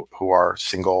people who are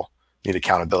single, need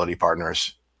accountability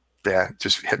partners. Yeah,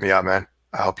 just hit me up, man.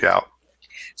 I'll help you out.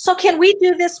 So can we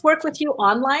do this work with you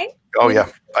online? Oh yeah,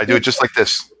 I do it just like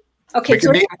this. Okay,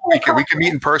 we can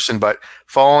meet in person, but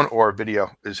phone or video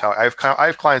is how I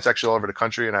have clients actually all over the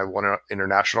country, and I have one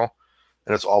international,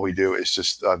 and that's all we do is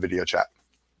just video chat.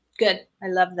 Good, I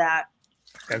love that.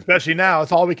 And especially now,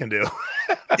 it's all we can do.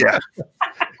 Yeah.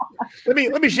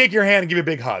 Let me shake your hand and give you a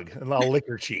big hug, and I'll lick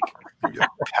your cheek.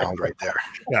 Pound right there.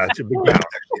 Yeah, it's a big pound.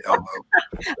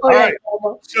 All right.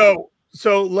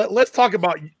 So let's talk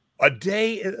about a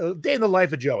day in the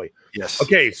life of Joey. Yes.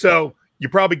 Okay. So you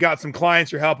probably got some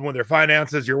clients you're helping with their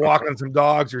finances. You're walking some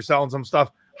dogs. You're selling some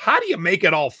stuff. How do you make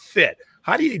it all fit?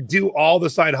 How do you do all the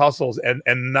side hustles and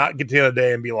not get to the end of the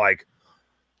day and be like,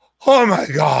 oh my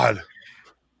God.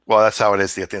 Well, that's how it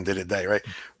is at the end of the day, right?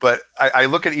 But I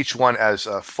look at each one as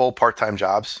full part-time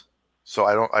jobs. So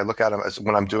I look at them as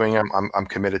when I'm doing them, I'm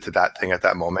committed to that thing at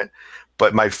that moment.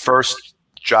 But my first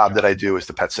job that I do is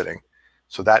the pet sitting.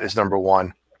 So that is number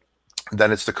one.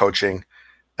 Then it's the coaching,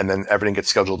 and then everything gets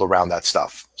scheduled around that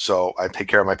stuff. So I take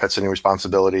care of my pet sitting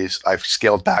responsibilities. I've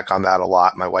scaled back on that a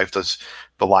lot. My wife does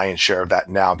the lion's share of that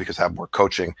now because I have more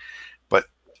coaching, but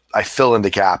I fill in the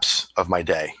gaps of my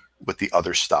day with the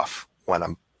other stuff when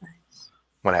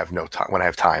I have no time, when I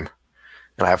have time,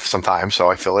 and I have some time, so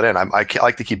I fill it in. I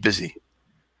like to keep busy.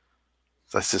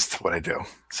 That's just what I do.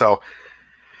 So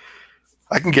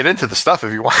I can get into the stuff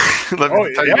if you want. Let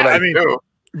me tell you what I do.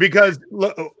 Because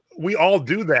look, we all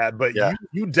do that, but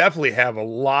you definitely have a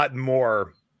lot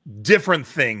more different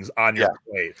things on your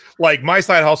plate. Like my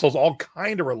side hustles all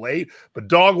kind of relate, but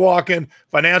dog walking,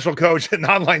 financial coach, and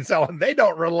online selling, they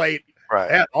don't relate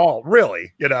at all,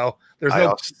 really. You know, there's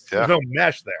no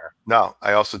mesh there. No,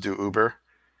 I also do Uber,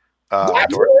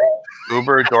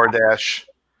 Uber, DoorDash.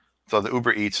 So the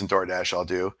Uber Eats and DoorDash I'll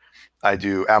do. I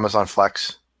do Amazon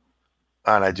Flex,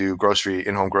 and I do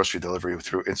in-home grocery delivery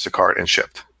through Instacart and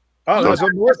Shipt. Oh, that's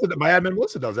what Melissa, my admin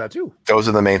Melissa does that too. Those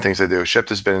are the main things I do. Shipt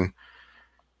has been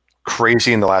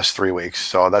crazy in the last 3 weeks,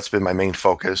 so that's been my main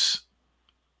focus.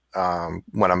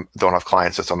 When I don't have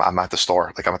clients, I'm at the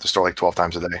store. Like I'm at the store like 12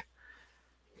 times a day,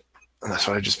 and that's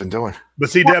what I've just been doing.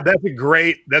 But see, Deb,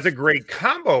 that's a great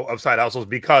combo of side hustles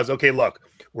because look,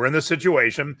 we're in this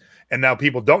situation, and now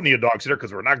people don't need a dog sitter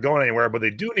because we're not going anywhere, but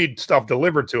they do need stuff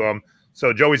delivered to them.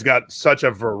 So Joey's got such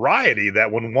a variety that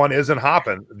when one isn't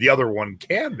hopping, the other one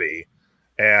can be.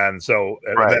 And so,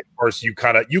 and then, of course, you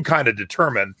kind of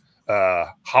determine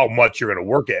how much you're going to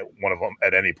work at one of them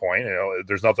at any point. You know,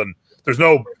 there's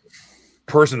no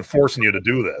person forcing you to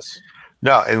do this.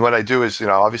 No, and what I do is,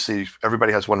 obviously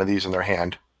everybody has one of these in their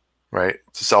hand, right?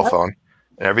 It's a cell phone,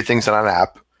 and everything's on an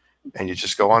app, and you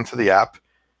just go onto the app,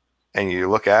 and you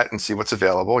look at and see what's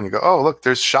available, and you go, oh, look,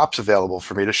 there's shops available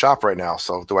for me to shop right now.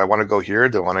 So do I want to go here?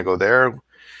 Do I want to go there?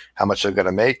 How much I'm going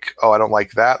to make? Oh, I don't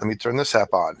like that. Let me turn this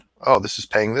app on. Oh, this is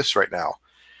paying this right now.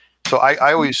 So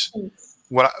I always,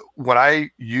 when I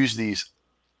use these,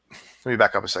 let me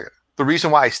back up a second. The reason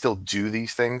why I still do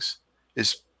these things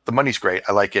is the money's great.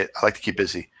 I like it. I like to keep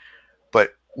busy. But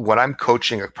when I'm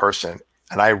coaching a person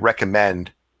and I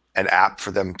recommend an app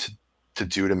for them to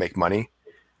do to make money,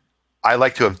 I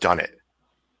like to have done it.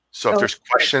 So if there's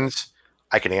questions,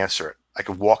 I can answer it. I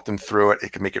can walk them through it.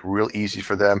 It can make it real easy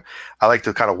for them. I like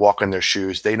to kind of walk in their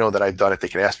shoes. They know that I've done it. They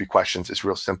can ask me questions. It's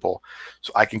real simple.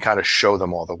 So I can kind of show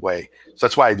them all the way. So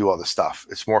that's why I do all this stuff.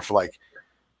 It's more for like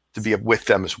to be with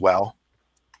them as well.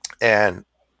 And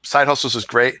side hustles is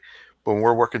great. But when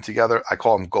we're working together, I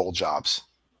call them goal jobs.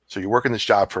 So you're working this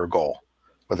job for a goal,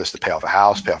 whether it's to pay off a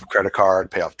house, pay off a credit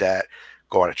card, pay off debt,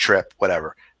 go on a trip,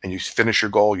 whatever. And you finish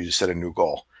your goal, you just set a new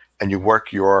goal. And you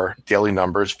work your daily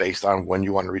numbers based on when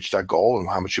you want to reach that goal and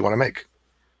how much you want to make.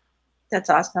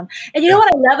 That's awesome. And you know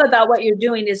what I love about what you're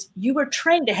doing is you were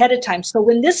trained ahead of time. So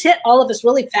when this hit all of us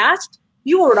really fast,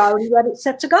 you were already ready,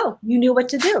 set to go. You knew what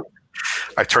to do.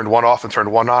 I turned one off and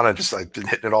turned one on. I've been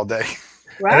hitting it all day.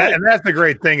 Right. And that's the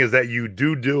great thing is that you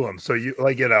do them. So you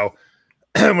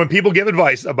when people give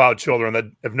advice about children that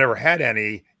have never had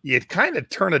any, you kind of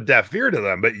turn a deaf ear to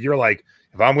them. But you're like,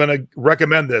 if I'm going to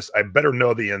recommend this, I better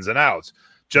know the ins and outs.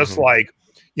 Just like,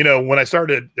 when I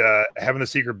started having the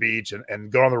secret beach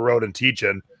and going on the road and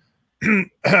teaching,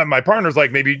 my partner's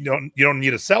like, maybe you don't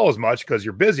need to sell as much because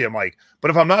you're busy. I'm like, but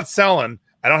if I'm not selling,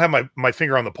 I don't have my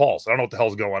finger on the pulse. I don't know what the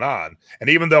hell's going on. And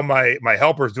even though my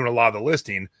helper's doing a lot of the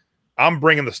listing, I'm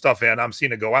bringing the stuff in. I'm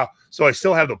seeing it go out. So I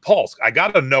still have the pulse. I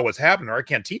got to know what's happening or I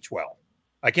can't teach well.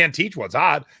 I can't teach what's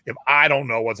hot if I don't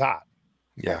know what's hot.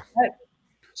 Yeah.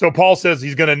 So Paul says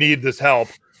he's going to need this help.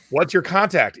 What's your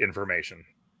contact information?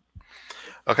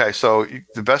 Okay. So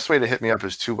the best way to hit me up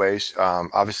is two ways.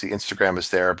 Obviously Instagram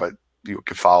is there, but you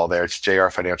can follow there. It's JR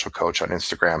Financial Coach on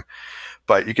Instagram,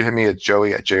 but you can hit me at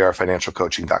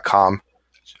joey@jrfinancialcoaching.com,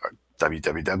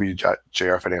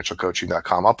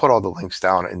 www.jrfinancialcoaching.com. I'll put all the links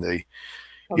down in the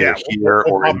here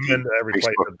or in every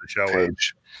place of the show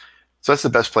page. So that's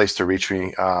the best place to reach me.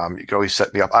 You can always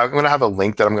set me up. I'm going to have a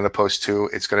link that I'm going to post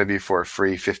to. It's going to be for a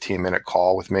free 15-minute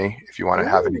call with me. If you want to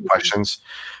have any questions,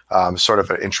 sort of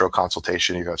an intro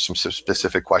consultation, you have some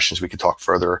specific questions, we can talk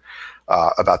further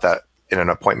about that in an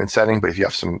appointment setting. But if you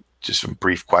have some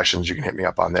brief questions, you can hit me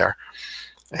up on there.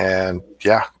 And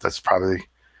yeah, that's probably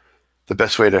the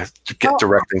best way to get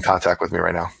direct in contact with me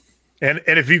right now. And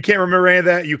if you can't remember any of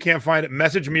that, you can't find it,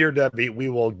 message me or Debbie. We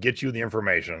will get you the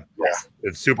information. Yeah.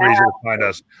 It's super easy to find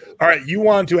us. All right. You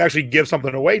want to actually give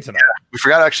something away tonight. We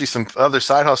forgot actually some other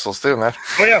side hustles too, man.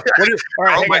 Oh, yeah. All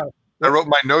right. I wrote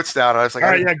my notes down. I was like,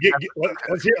 all right,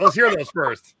 let's hear those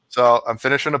first. So I'm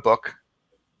finishing a book.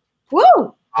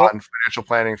 Woo! On financial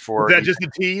planning for. Is that just a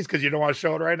tease because you don't want to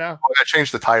show it right now? I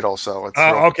changed the title, so it's.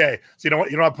 Okay. So you know what?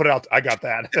 You don't want to put it out. I got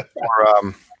that.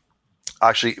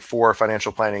 Actually, for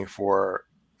financial planning for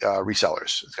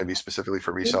resellers. It's going to be specifically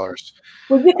for resellers.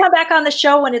 Will you come back on the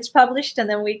show when it's published, and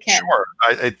then we can? Sure.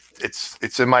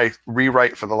 It's in my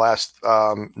rewrite for the last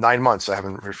 9 months. I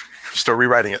haven't still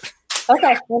rewriting it.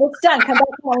 Okay, when it's done, come back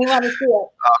when we want to see it.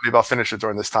 Maybe I'll finish it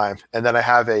during this time. And then I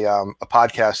have a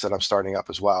podcast that I'm starting up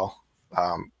as well.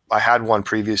 I had one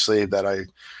previously that I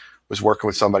was working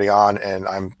with somebody on, and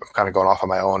I'm kind of going off on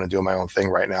my own and doing my own thing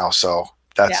right now. So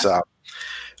that's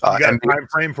you got a time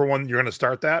frame for when you're going to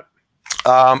start that?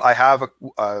 I have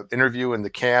a interview in the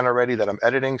can already that I'm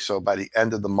editing. So by the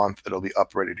end of the month, it'll be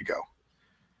up, ready to go.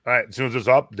 All right. As soon as it's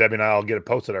up, Debbie and I'll get it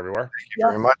posted everywhere. Thank you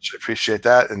very much. I appreciate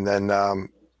that. And then,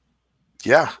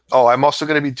 yeah. Oh, I'm also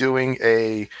going to be doing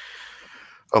a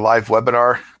live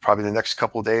webinar probably the next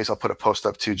couple of days. I'll put a post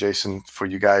up too, Jason, for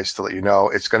you guys to let you know.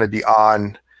 It's going to be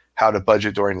on how to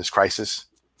budget during this crisis.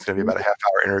 It's going to be about a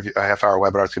half-hour interview, a half-hour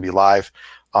webinar. It's going to be live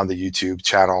on the YouTube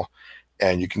channel,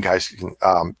 and you guys can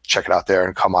check it out there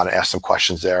and come on and ask some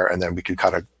questions there, and then we can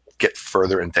kind of get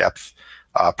further in depth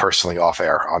personally off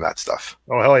air on that stuff.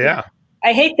 Oh, hell yeah.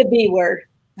 I hate the B word.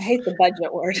 I hate the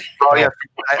budget word. Oh yeah,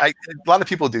 a lot of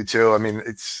people do too. I mean,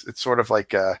 it's sort of like,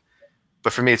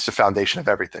 but for me, it's the foundation of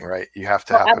everything, right? You have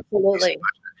to have absolutely.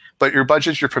 But your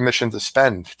budget's your permission to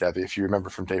spend, Debbie. If you remember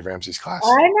from Dave Ramsey's class,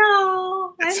 I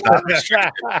know. It's not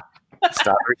restriction. It's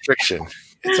not restriction.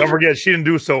 Don't forget, she didn't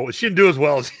do as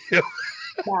well as you.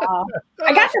 No.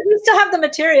 I guess we still have the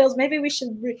materials. Maybe we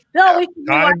should. We should watch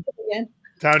it again.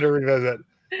 Time to revisit.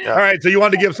 Yeah. All right. So you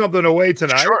want to give something away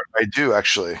tonight? Sure, I do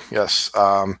actually. Yes.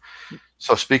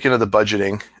 So speaking of the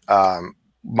budgeting,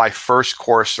 my first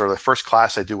course or the first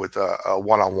class I do with a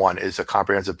one-on-one is a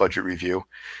comprehensive budget review.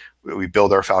 We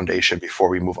build our foundation before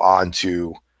we move on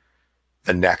to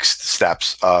the next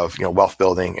steps of wealth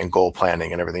building and goal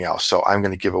planning and everything else. So I'm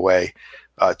going to give away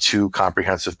 2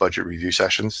 comprehensive budget review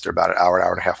sessions. They're about an hour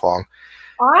and a half long.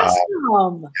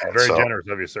 Awesome. Very generous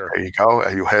of you, sir. There you go.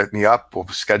 You hit me up. We'll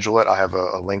schedule it. I have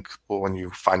a link. When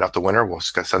you find out the winner, we'll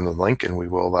send the link, and we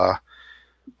will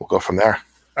we'll go from there.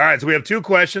 All right. So we have 2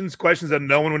 questions that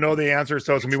no one would know the answer.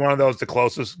 So it's going to be one of those. The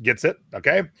closest gets it.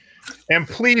 Okay. And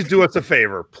please do us a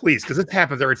favor, please, because this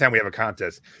happens every time we have a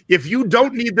contest. If you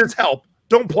don't need this help,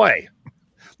 don't play.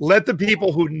 Let the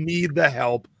people who need the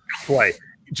help play.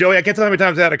 Joey, I can't tell how many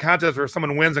times I had a contest where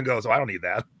someone wins and goes, "Oh, I don't need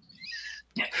that."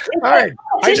 All right.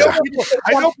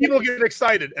 I know people get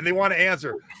excited and they want to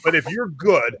answer, but if you're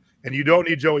good and you don't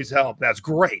need Joey's help, that's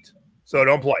great. So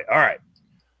don't play. All right.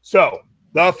 So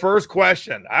the first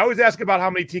question, I always ask about how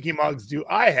many tiki mugs do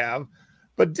I have,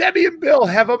 but Debbie and Bill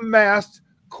have amassed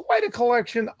quite a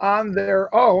collection on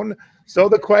their own. So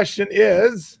the question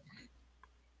is,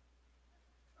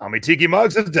 how many tiki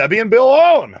mugs does Debbie and Bill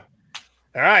own?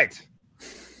 All right.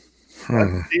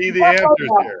 Let's see the answers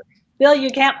here. Bill,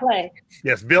 you can't play.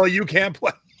 Yes, Bill, you can't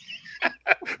play.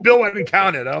 Bill went and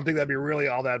counted. I don't think that'd be really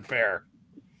all that fair.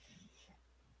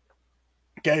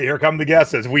 Okay, here come the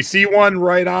guesses. If we see one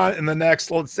right on in the next,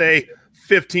 let's say,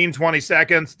 15, 20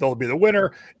 seconds, they'll be the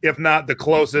winner. If not, the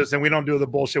closest. And we don't do the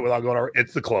bullshit without going over.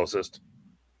 It's the closest.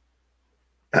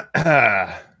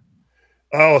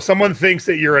 Oh, someone thinks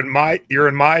that you're in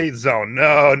my zone.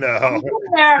 No.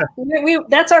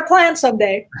 That's our plan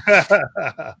someday.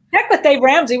 Heck with Dave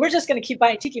Ramsey. We're just going to keep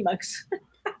buying tiki mugs.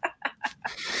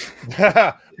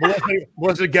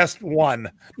 Melissa guessed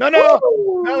 1. No,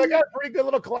 they got a pretty good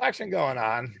little collection going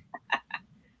on.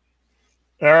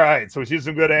 All right, so we see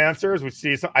some good answers.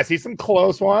 I see some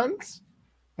close ones.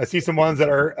 I see some ones that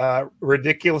are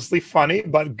ridiculously funny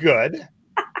but good.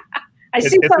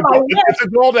 It's a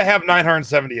goal to have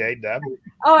 978, Deb.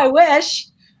 Oh, I wish.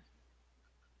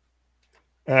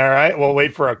 All right, we'll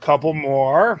wait for a couple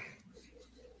more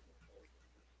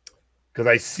because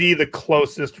I see the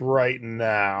closest right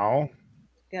now.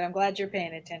 Good. I'm glad you're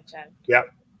paying attention. Yep.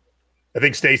 I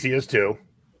think Stacy is too.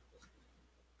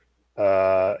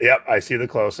 Yep, I see the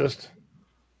closest.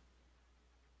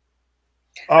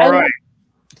 All right.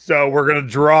 So we're going to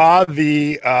draw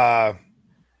the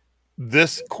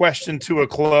this question to a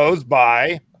close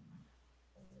by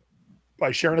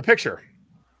sharing a picture.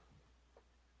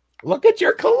 Look at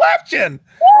your collection.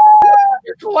 Look at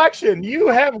your collection. You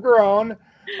have grown.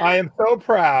 I am so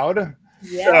proud.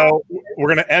 Yeah. So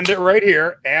we're going to end it right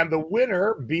here. And the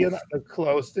winner being the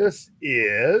closest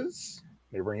is,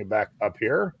 let me bring it back up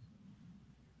here.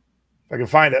 If I can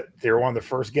find it. They were one of the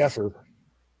first guessers.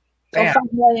 Go 5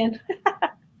 million.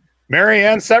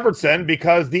 Marianne Severson,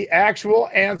 because the actual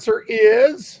answer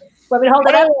is Want me to hold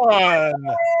it up?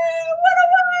 101.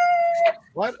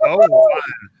 101.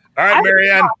 All right,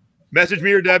 Marianne, message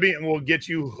me or Debbie, and we'll get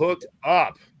you hooked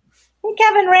up. Hey,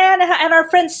 Kevin Rand, and our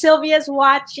friend Sylvia's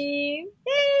watching.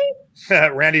 Hey.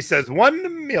 Randy says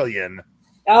 1 million.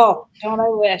 Oh, don't I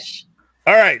wish.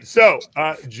 All right, so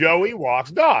Joey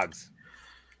walks dogs.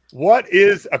 What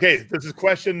is, okay, this is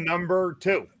question number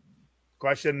 2.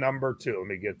 Question number 2. Let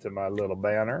me get to my little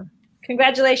banner.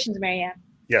 Congratulations, Marianne.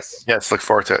 Yes. Yes, look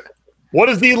forward to it. What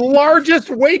is the largest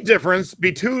weight difference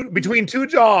between 2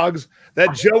 dogs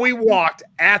that Joey walked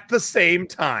at the same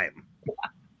time?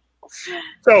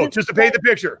 So just to paint the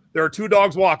picture, there are 2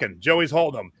 dogs walking. Joey's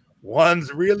holding them.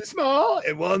 One's really small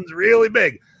and one's really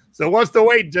big. So what's the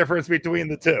weight difference between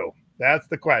the 2? That's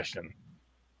the question.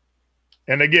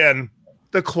 And again,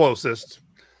 the closest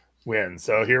wins.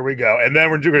 So here we go. And then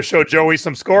we're going to show Joey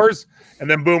some scores. And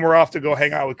then boom, we're off to go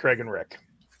hang out with Craig and Rick.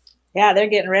 Yeah, they're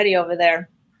getting ready over there.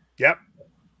 Yep.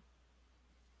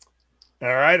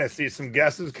 All right. I see some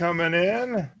guesses coming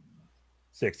in.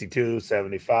 62,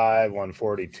 75,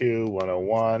 142,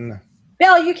 101.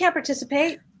 Bill, you can't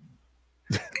participate.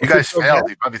 You guys failed.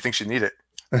 He probably thinks you need it.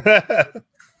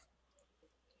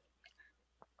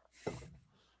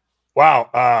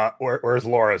 Wow. Where's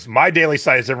Laura's? My daily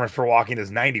size difference for walking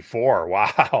is 94.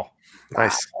 Wow.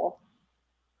 Nice. Wow.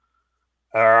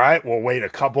 All right. We'll wait a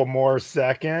couple more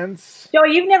seconds.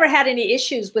 Joey, you've never had any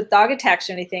issues with dog attacks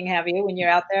or anything, have you, when you're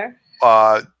out there?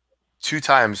 2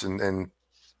 times in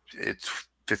it's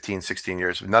 15, 16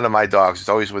 years. None of my dogs. It's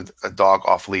always with a dog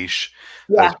off leash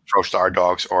that has approached our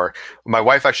dogs. Or my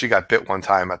wife actually got bit one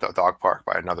time at the dog park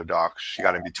by another dog. She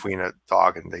got in between a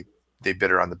dog and they bit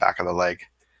her on the back of the leg.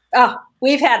 Oh,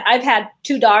 I've had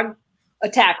 2 dog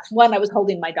attacks. One, I was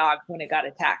holding my dog when it got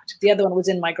attacked. The other one was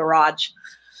in my garage.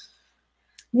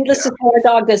 Needless to say, our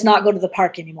dog does not go to the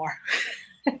park anymore.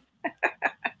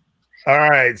 All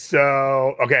right.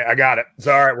 So, okay, I got it.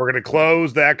 So, all right, we're going to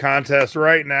close that contest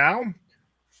right now.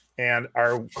 And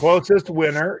our closest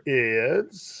winner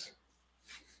is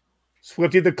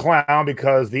Swifty the Clown,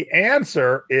 because the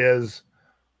answer is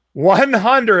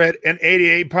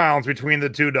 188 pounds between the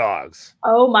 2 dogs.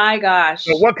 Oh, my gosh.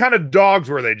 So what kind of dogs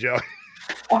were they, Joe?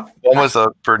 One was a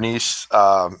Bernese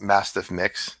Mastiff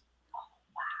mix.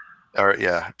 Or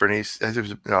Bernese.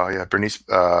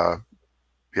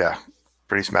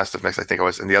 Bernese Mastiff mix, I think it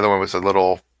was. And the other one was a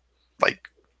little, like,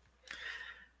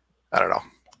 I don't know,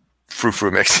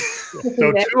 frou-frou mix.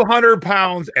 So 200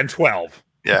 pounds and 12.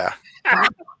 Yeah.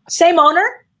 Same owner?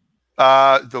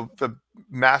 The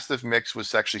Mastiff mix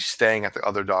was actually staying at the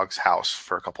other dog's house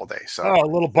for a couple of days. So a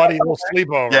little buddy, a little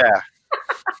sleepover. Yeah.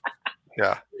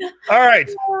 Yeah. All right.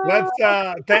 Let's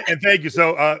and thank you.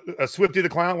 So Swifty the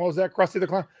Clown, what was that? Krusty the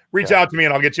Clown? Reach out to me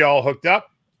and I'll get you all hooked up.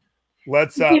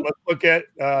 Let's look at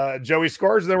Joey's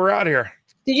scores, and then we're out of here.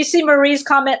 Did you see Marie's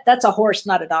comment? That's a horse,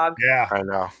 not a dog. Yeah. I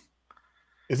know.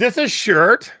 Is this a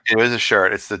shirt? It is a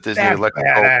shirt. It's the Disney That's Electric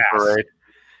badass. Parade.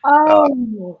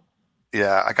 Oh.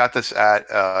 Yeah, I got this at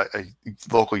a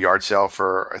local yard sale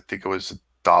for, I think it was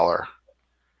 $1.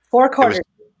 4 quarters.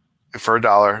 For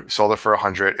 $1. Sold it for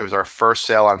 $100. It was our first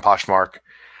sale on Poshmark.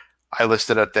 I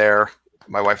listed it there.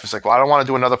 My wife was like, well, I don't want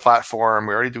to do another platform.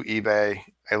 We already do eBay.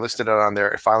 I listed it on there.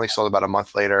 It finally sold about a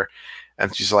month later.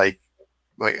 And she's like,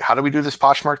 wait, how do we do this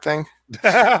Poshmark thing?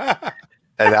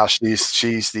 And now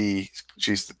she's the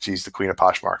queen of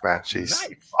Poshmark, man. She's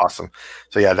awesome.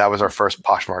 So yeah, that was our first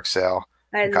Poshmark sale.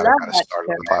 I love that. Started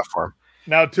on the platform.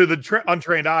 Now, to the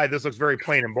untrained eye, this looks very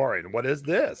plain and boring. What is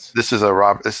this? This is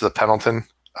a Pendleton,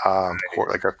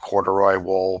 like a corduroy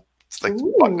wool, it's like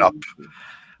button up.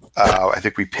 I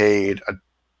think we paid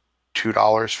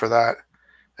 $2 for that.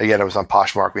 Again, it was on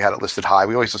Poshmark. We had it listed high.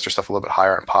 We always list our stuff a little bit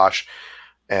higher on Posh,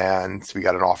 and we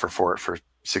got an offer for it for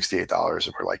 $68,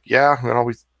 and we're like, yeah,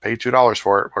 we paid $2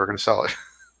 for it. We're going to sell it.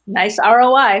 Nice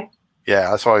ROI. Yeah,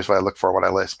 that's always what I look for when I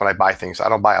list. When I buy things, I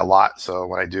don't buy a lot, so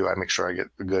when I do, I make sure I get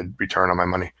a good return on my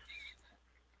money.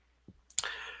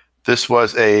 This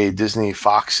was a Disney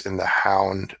Fox and the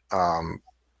Hound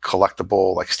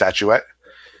collectible, like, statuette,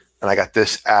 and I got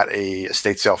this at a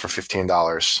estate sale for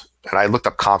 $15. And I looked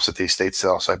up comps at the estate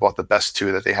sale, so I bought the best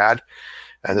 2 that they had,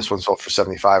 and this one sold for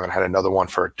 $75, and I had another one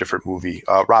for a different movie,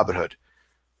 Robin Hood,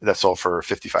 that sold for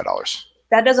 $55.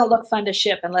 That doesn't look fun to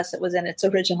ship unless it was in its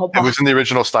original box. It was in the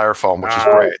original styrofoam, which is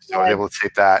great. So I was able to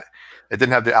tape that. It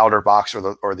didn't have the outer box or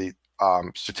the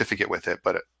certificate with it,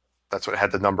 but That's what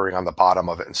had the numbering on the bottom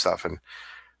of it and stuff. And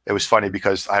it was funny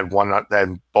because I had one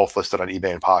then both listed on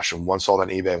eBay and Posh, and one sold on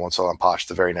eBay and one sold on Posh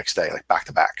the very next day, like back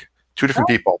to back. Two different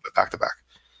people, but back to back.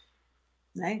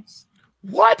 Nice.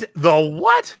 What the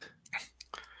what?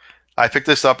 I picked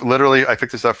this up literally. I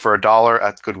picked this up for $1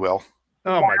 at Goodwill.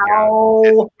 Oh my God!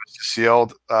 It was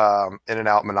sealed In and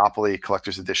Out Monopoly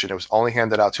Collector's Edition. It was only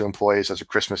handed out to employees as a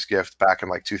Christmas gift back in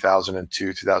like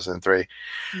 2002, 2003.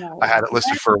 No. I had it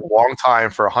listed for a long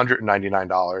time for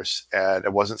 $199, and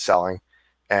it wasn't selling.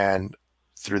 And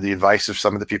through the advice of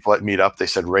some of the people at Meetup, they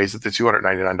said raise it to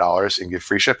 $299 and give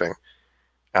free shipping.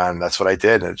 And that's what I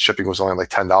did. And shipping was only like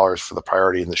 $10 for the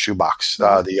priority in the shoe box,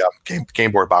 the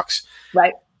game board box,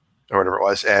 right, or whatever it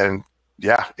was. And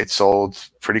yeah, it sold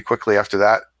pretty quickly after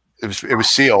that. It was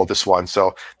sealed, this one.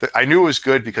 So I knew it was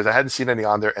good because I hadn't seen any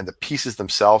on there, and the pieces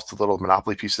themselves, the little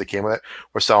Monopoly pieces that came with it,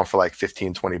 were selling for like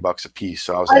 $15-20 a piece.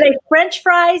 So I was Are like, they French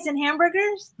fries and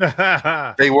hamburgers?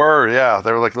 they were, yeah.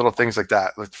 They were like little things like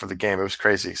that for the game. It was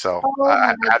crazy. So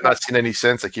I have not seen any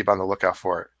since. I keep on the lookout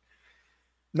for it.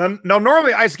 No,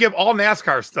 normally I skip all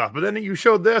NASCAR stuff, but then you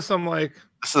showed this. I'm like,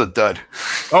 this is a dud.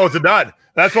 Oh, it's a dud.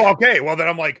 That's well, okay. Well, then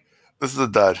I'm like, this is a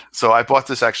dud. So I bought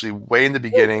this actually way in the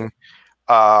beginning.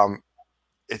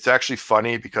 It's actually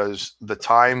funny because the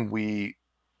time we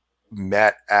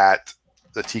met at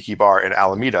the Tiki Bar in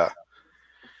Alameda,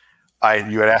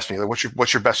 you had asked me, like,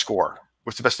 what's your best score?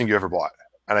 What's the best thing you ever bought?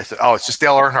 And I said, oh, it's just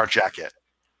Dale Earnhardt jacket.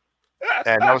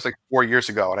 And that was like 4 years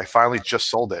ago, and I finally just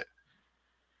sold it.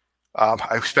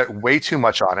 I spent way too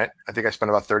much on it. I think I spent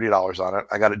about $30 on it.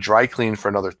 I got it dry cleaned for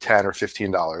another $10 or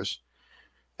 $15.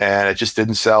 And it just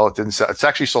didn't sell. It didn't sell. It's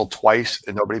actually sold twice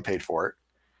and nobody paid for it.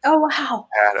 Oh, wow.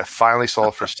 And it finally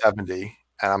sold for $70.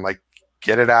 And I'm like,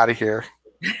 get it out of here.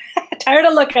 Tired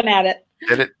of looking at it.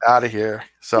 Get it out of here.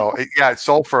 So it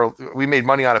sold we made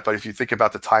money on it. But if you think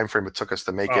about the time frame it took us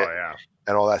to make it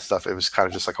and all that stuff, it was kind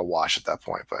of just like a wash at that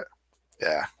point. But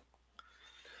yeah.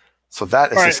 So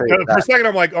that is right, for a second,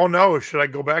 I'm like, oh no, should I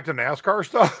go back to NASCAR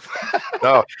stuff?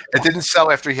 No, it didn't sell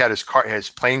after he had his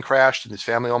plane crashed and his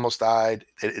family almost died.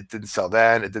 It didn't sell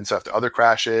then. It didn't sell after other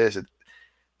crashes.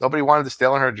 Nobody wanted this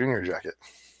Dale Earnhardt Jr. jacket.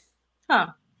 Huh.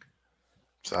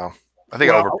 So I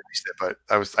think I overpriced it, but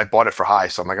I bought it for high,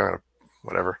 so I'm like, I'm gonna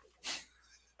whatever.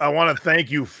 I want to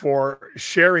thank you for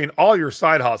sharing all your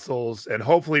side hustles, and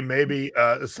hopefully maybe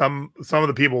some of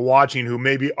the people watching who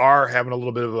maybe are having a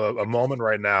little bit of a moment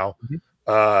right now.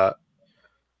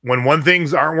 When one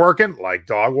things aren't working, like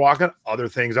dog walking, other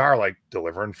things are like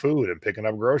delivering food and picking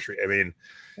up grocery. I mean,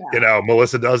 you know,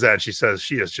 Melissa does that. And she says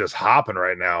she is just hopping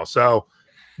right now. So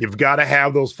you've got to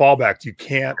have those fallbacks. You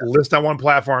can't list on one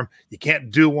platform. You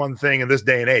can't do one thing in this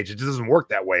day and age. It just doesn't work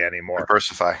that way anymore.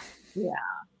 Diversify. Yeah.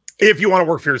 If you want to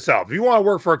work for yourself, if you want to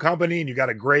work for a company and you got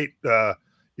a great,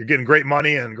 you're getting great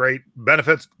money and great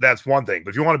benefits, that's one thing. But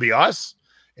if you want to be us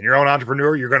and your own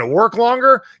entrepreneur, you're going to work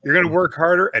longer, you're going to work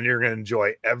harder, and you're going to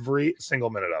enjoy every single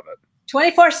minute of it.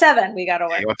 24/7, we got to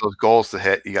work. You want those goals to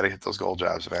hit, you got to hit those goal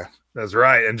jobs, man. That's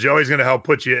right. And Joey's going to help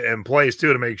put you in place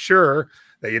too to make sure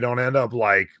that you don't end up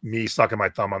like me sucking my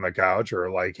thumb on the couch,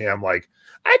 or like him, like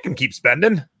I can keep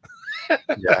spending.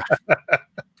 Yeah.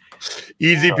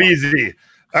 Easy peasy.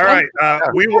 All right.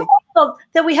 We will.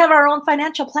 That we have our own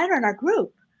financial planner in our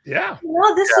group. Yeah. You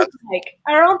know, this is like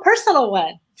our own personal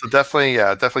one. So definitely.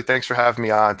 Thanks for having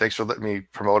me on. Thanks for letting me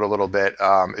promote a little bit.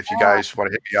 If you guys want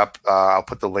to hit me up, I'll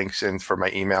put the links in for my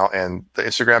email and the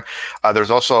Instagram.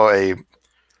 There's also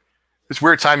this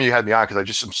weird time you had me on because I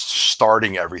just am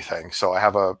starting everything. So I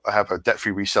have a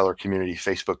debt-free reseller community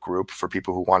Facebook group for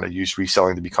people who want to use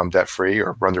reselling to become debt-free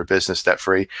or run their business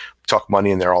debt-free. Talk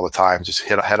money in there all the time. Just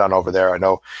head on over there. I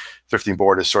know Thrifty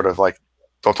Board is sort of like,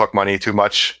 don't talk money too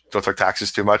much. Don't talk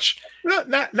taxes too much.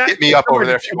 Not hit me up over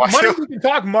there if you want to. We can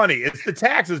talk money. It's the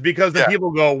taxes because then people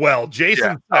go, well,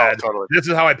 Jason said this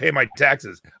is how I pay my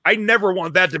taxes. I never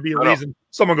want that to be a reason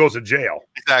someone goes to jail.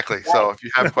 Exactly. So if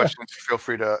you have questions, feel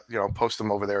free to post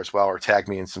them over there as well, or tag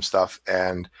me in some stuff.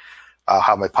 And I'll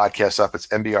have my podcast up. It's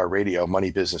MBR Radio, Money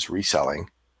Business Reselling.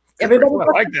 Everybody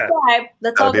like that.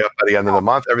 That'll be up by the end of the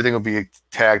month. Everything will be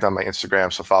tagged on my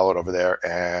Instagram, so follow it over there,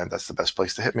 and that's the best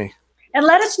place to hit me. And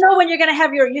let us know when you're going to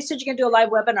have you said you're going to do a live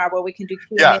webinar where we can do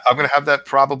Q&A. Yeah, I'm going to have that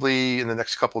probably in the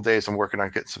next couple of days. I'm working on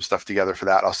getting some stuff together for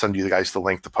that. I'll send you guys the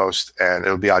link to post, and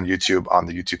it'll be on YouTube, on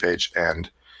the YouTube page,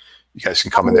 and you guys can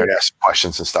come in there and ask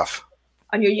questions and stuff.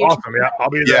 On your YouTube Awesome, yeah. I'll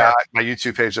be there. Yeah, my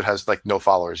YouTube page that has like no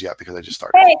followers yet because I just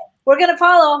started. Hey, we're going to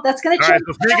follow. That's going to change. All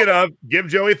right, so speaking of, give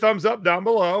Joey a thumbs up down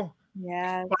below.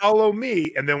 Yeah. Follow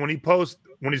me, and then when he's going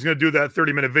to do that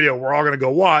 30-minute video, we're all going to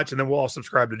go watch, and then we'll all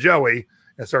subscribe to Joey,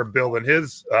 and start building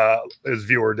his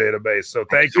viewer database. So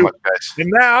thank you. So much, guys. And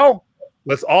now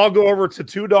let's all go over to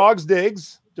Two Dogs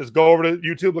Digs. Just go over to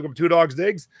YouTube, look up Two Dogs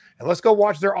Digs, and let's go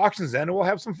watch their auctions then, and we'll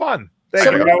have some fun. I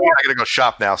gotta go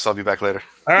shop now, so I'll be back later.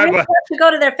 All right, we have to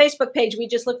go to their Facebook page. We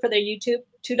just look for their YouTube,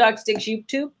 Two Dogs Digs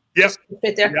YouTube. Yep.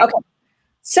 Right there. Yep. Okay.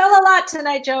 Sell a lot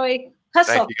tonight, Joey.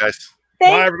 Hustle. Thank you, guys.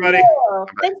 Thank Bye, everybody. you.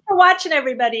 Thanks for watching,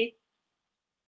 everybody.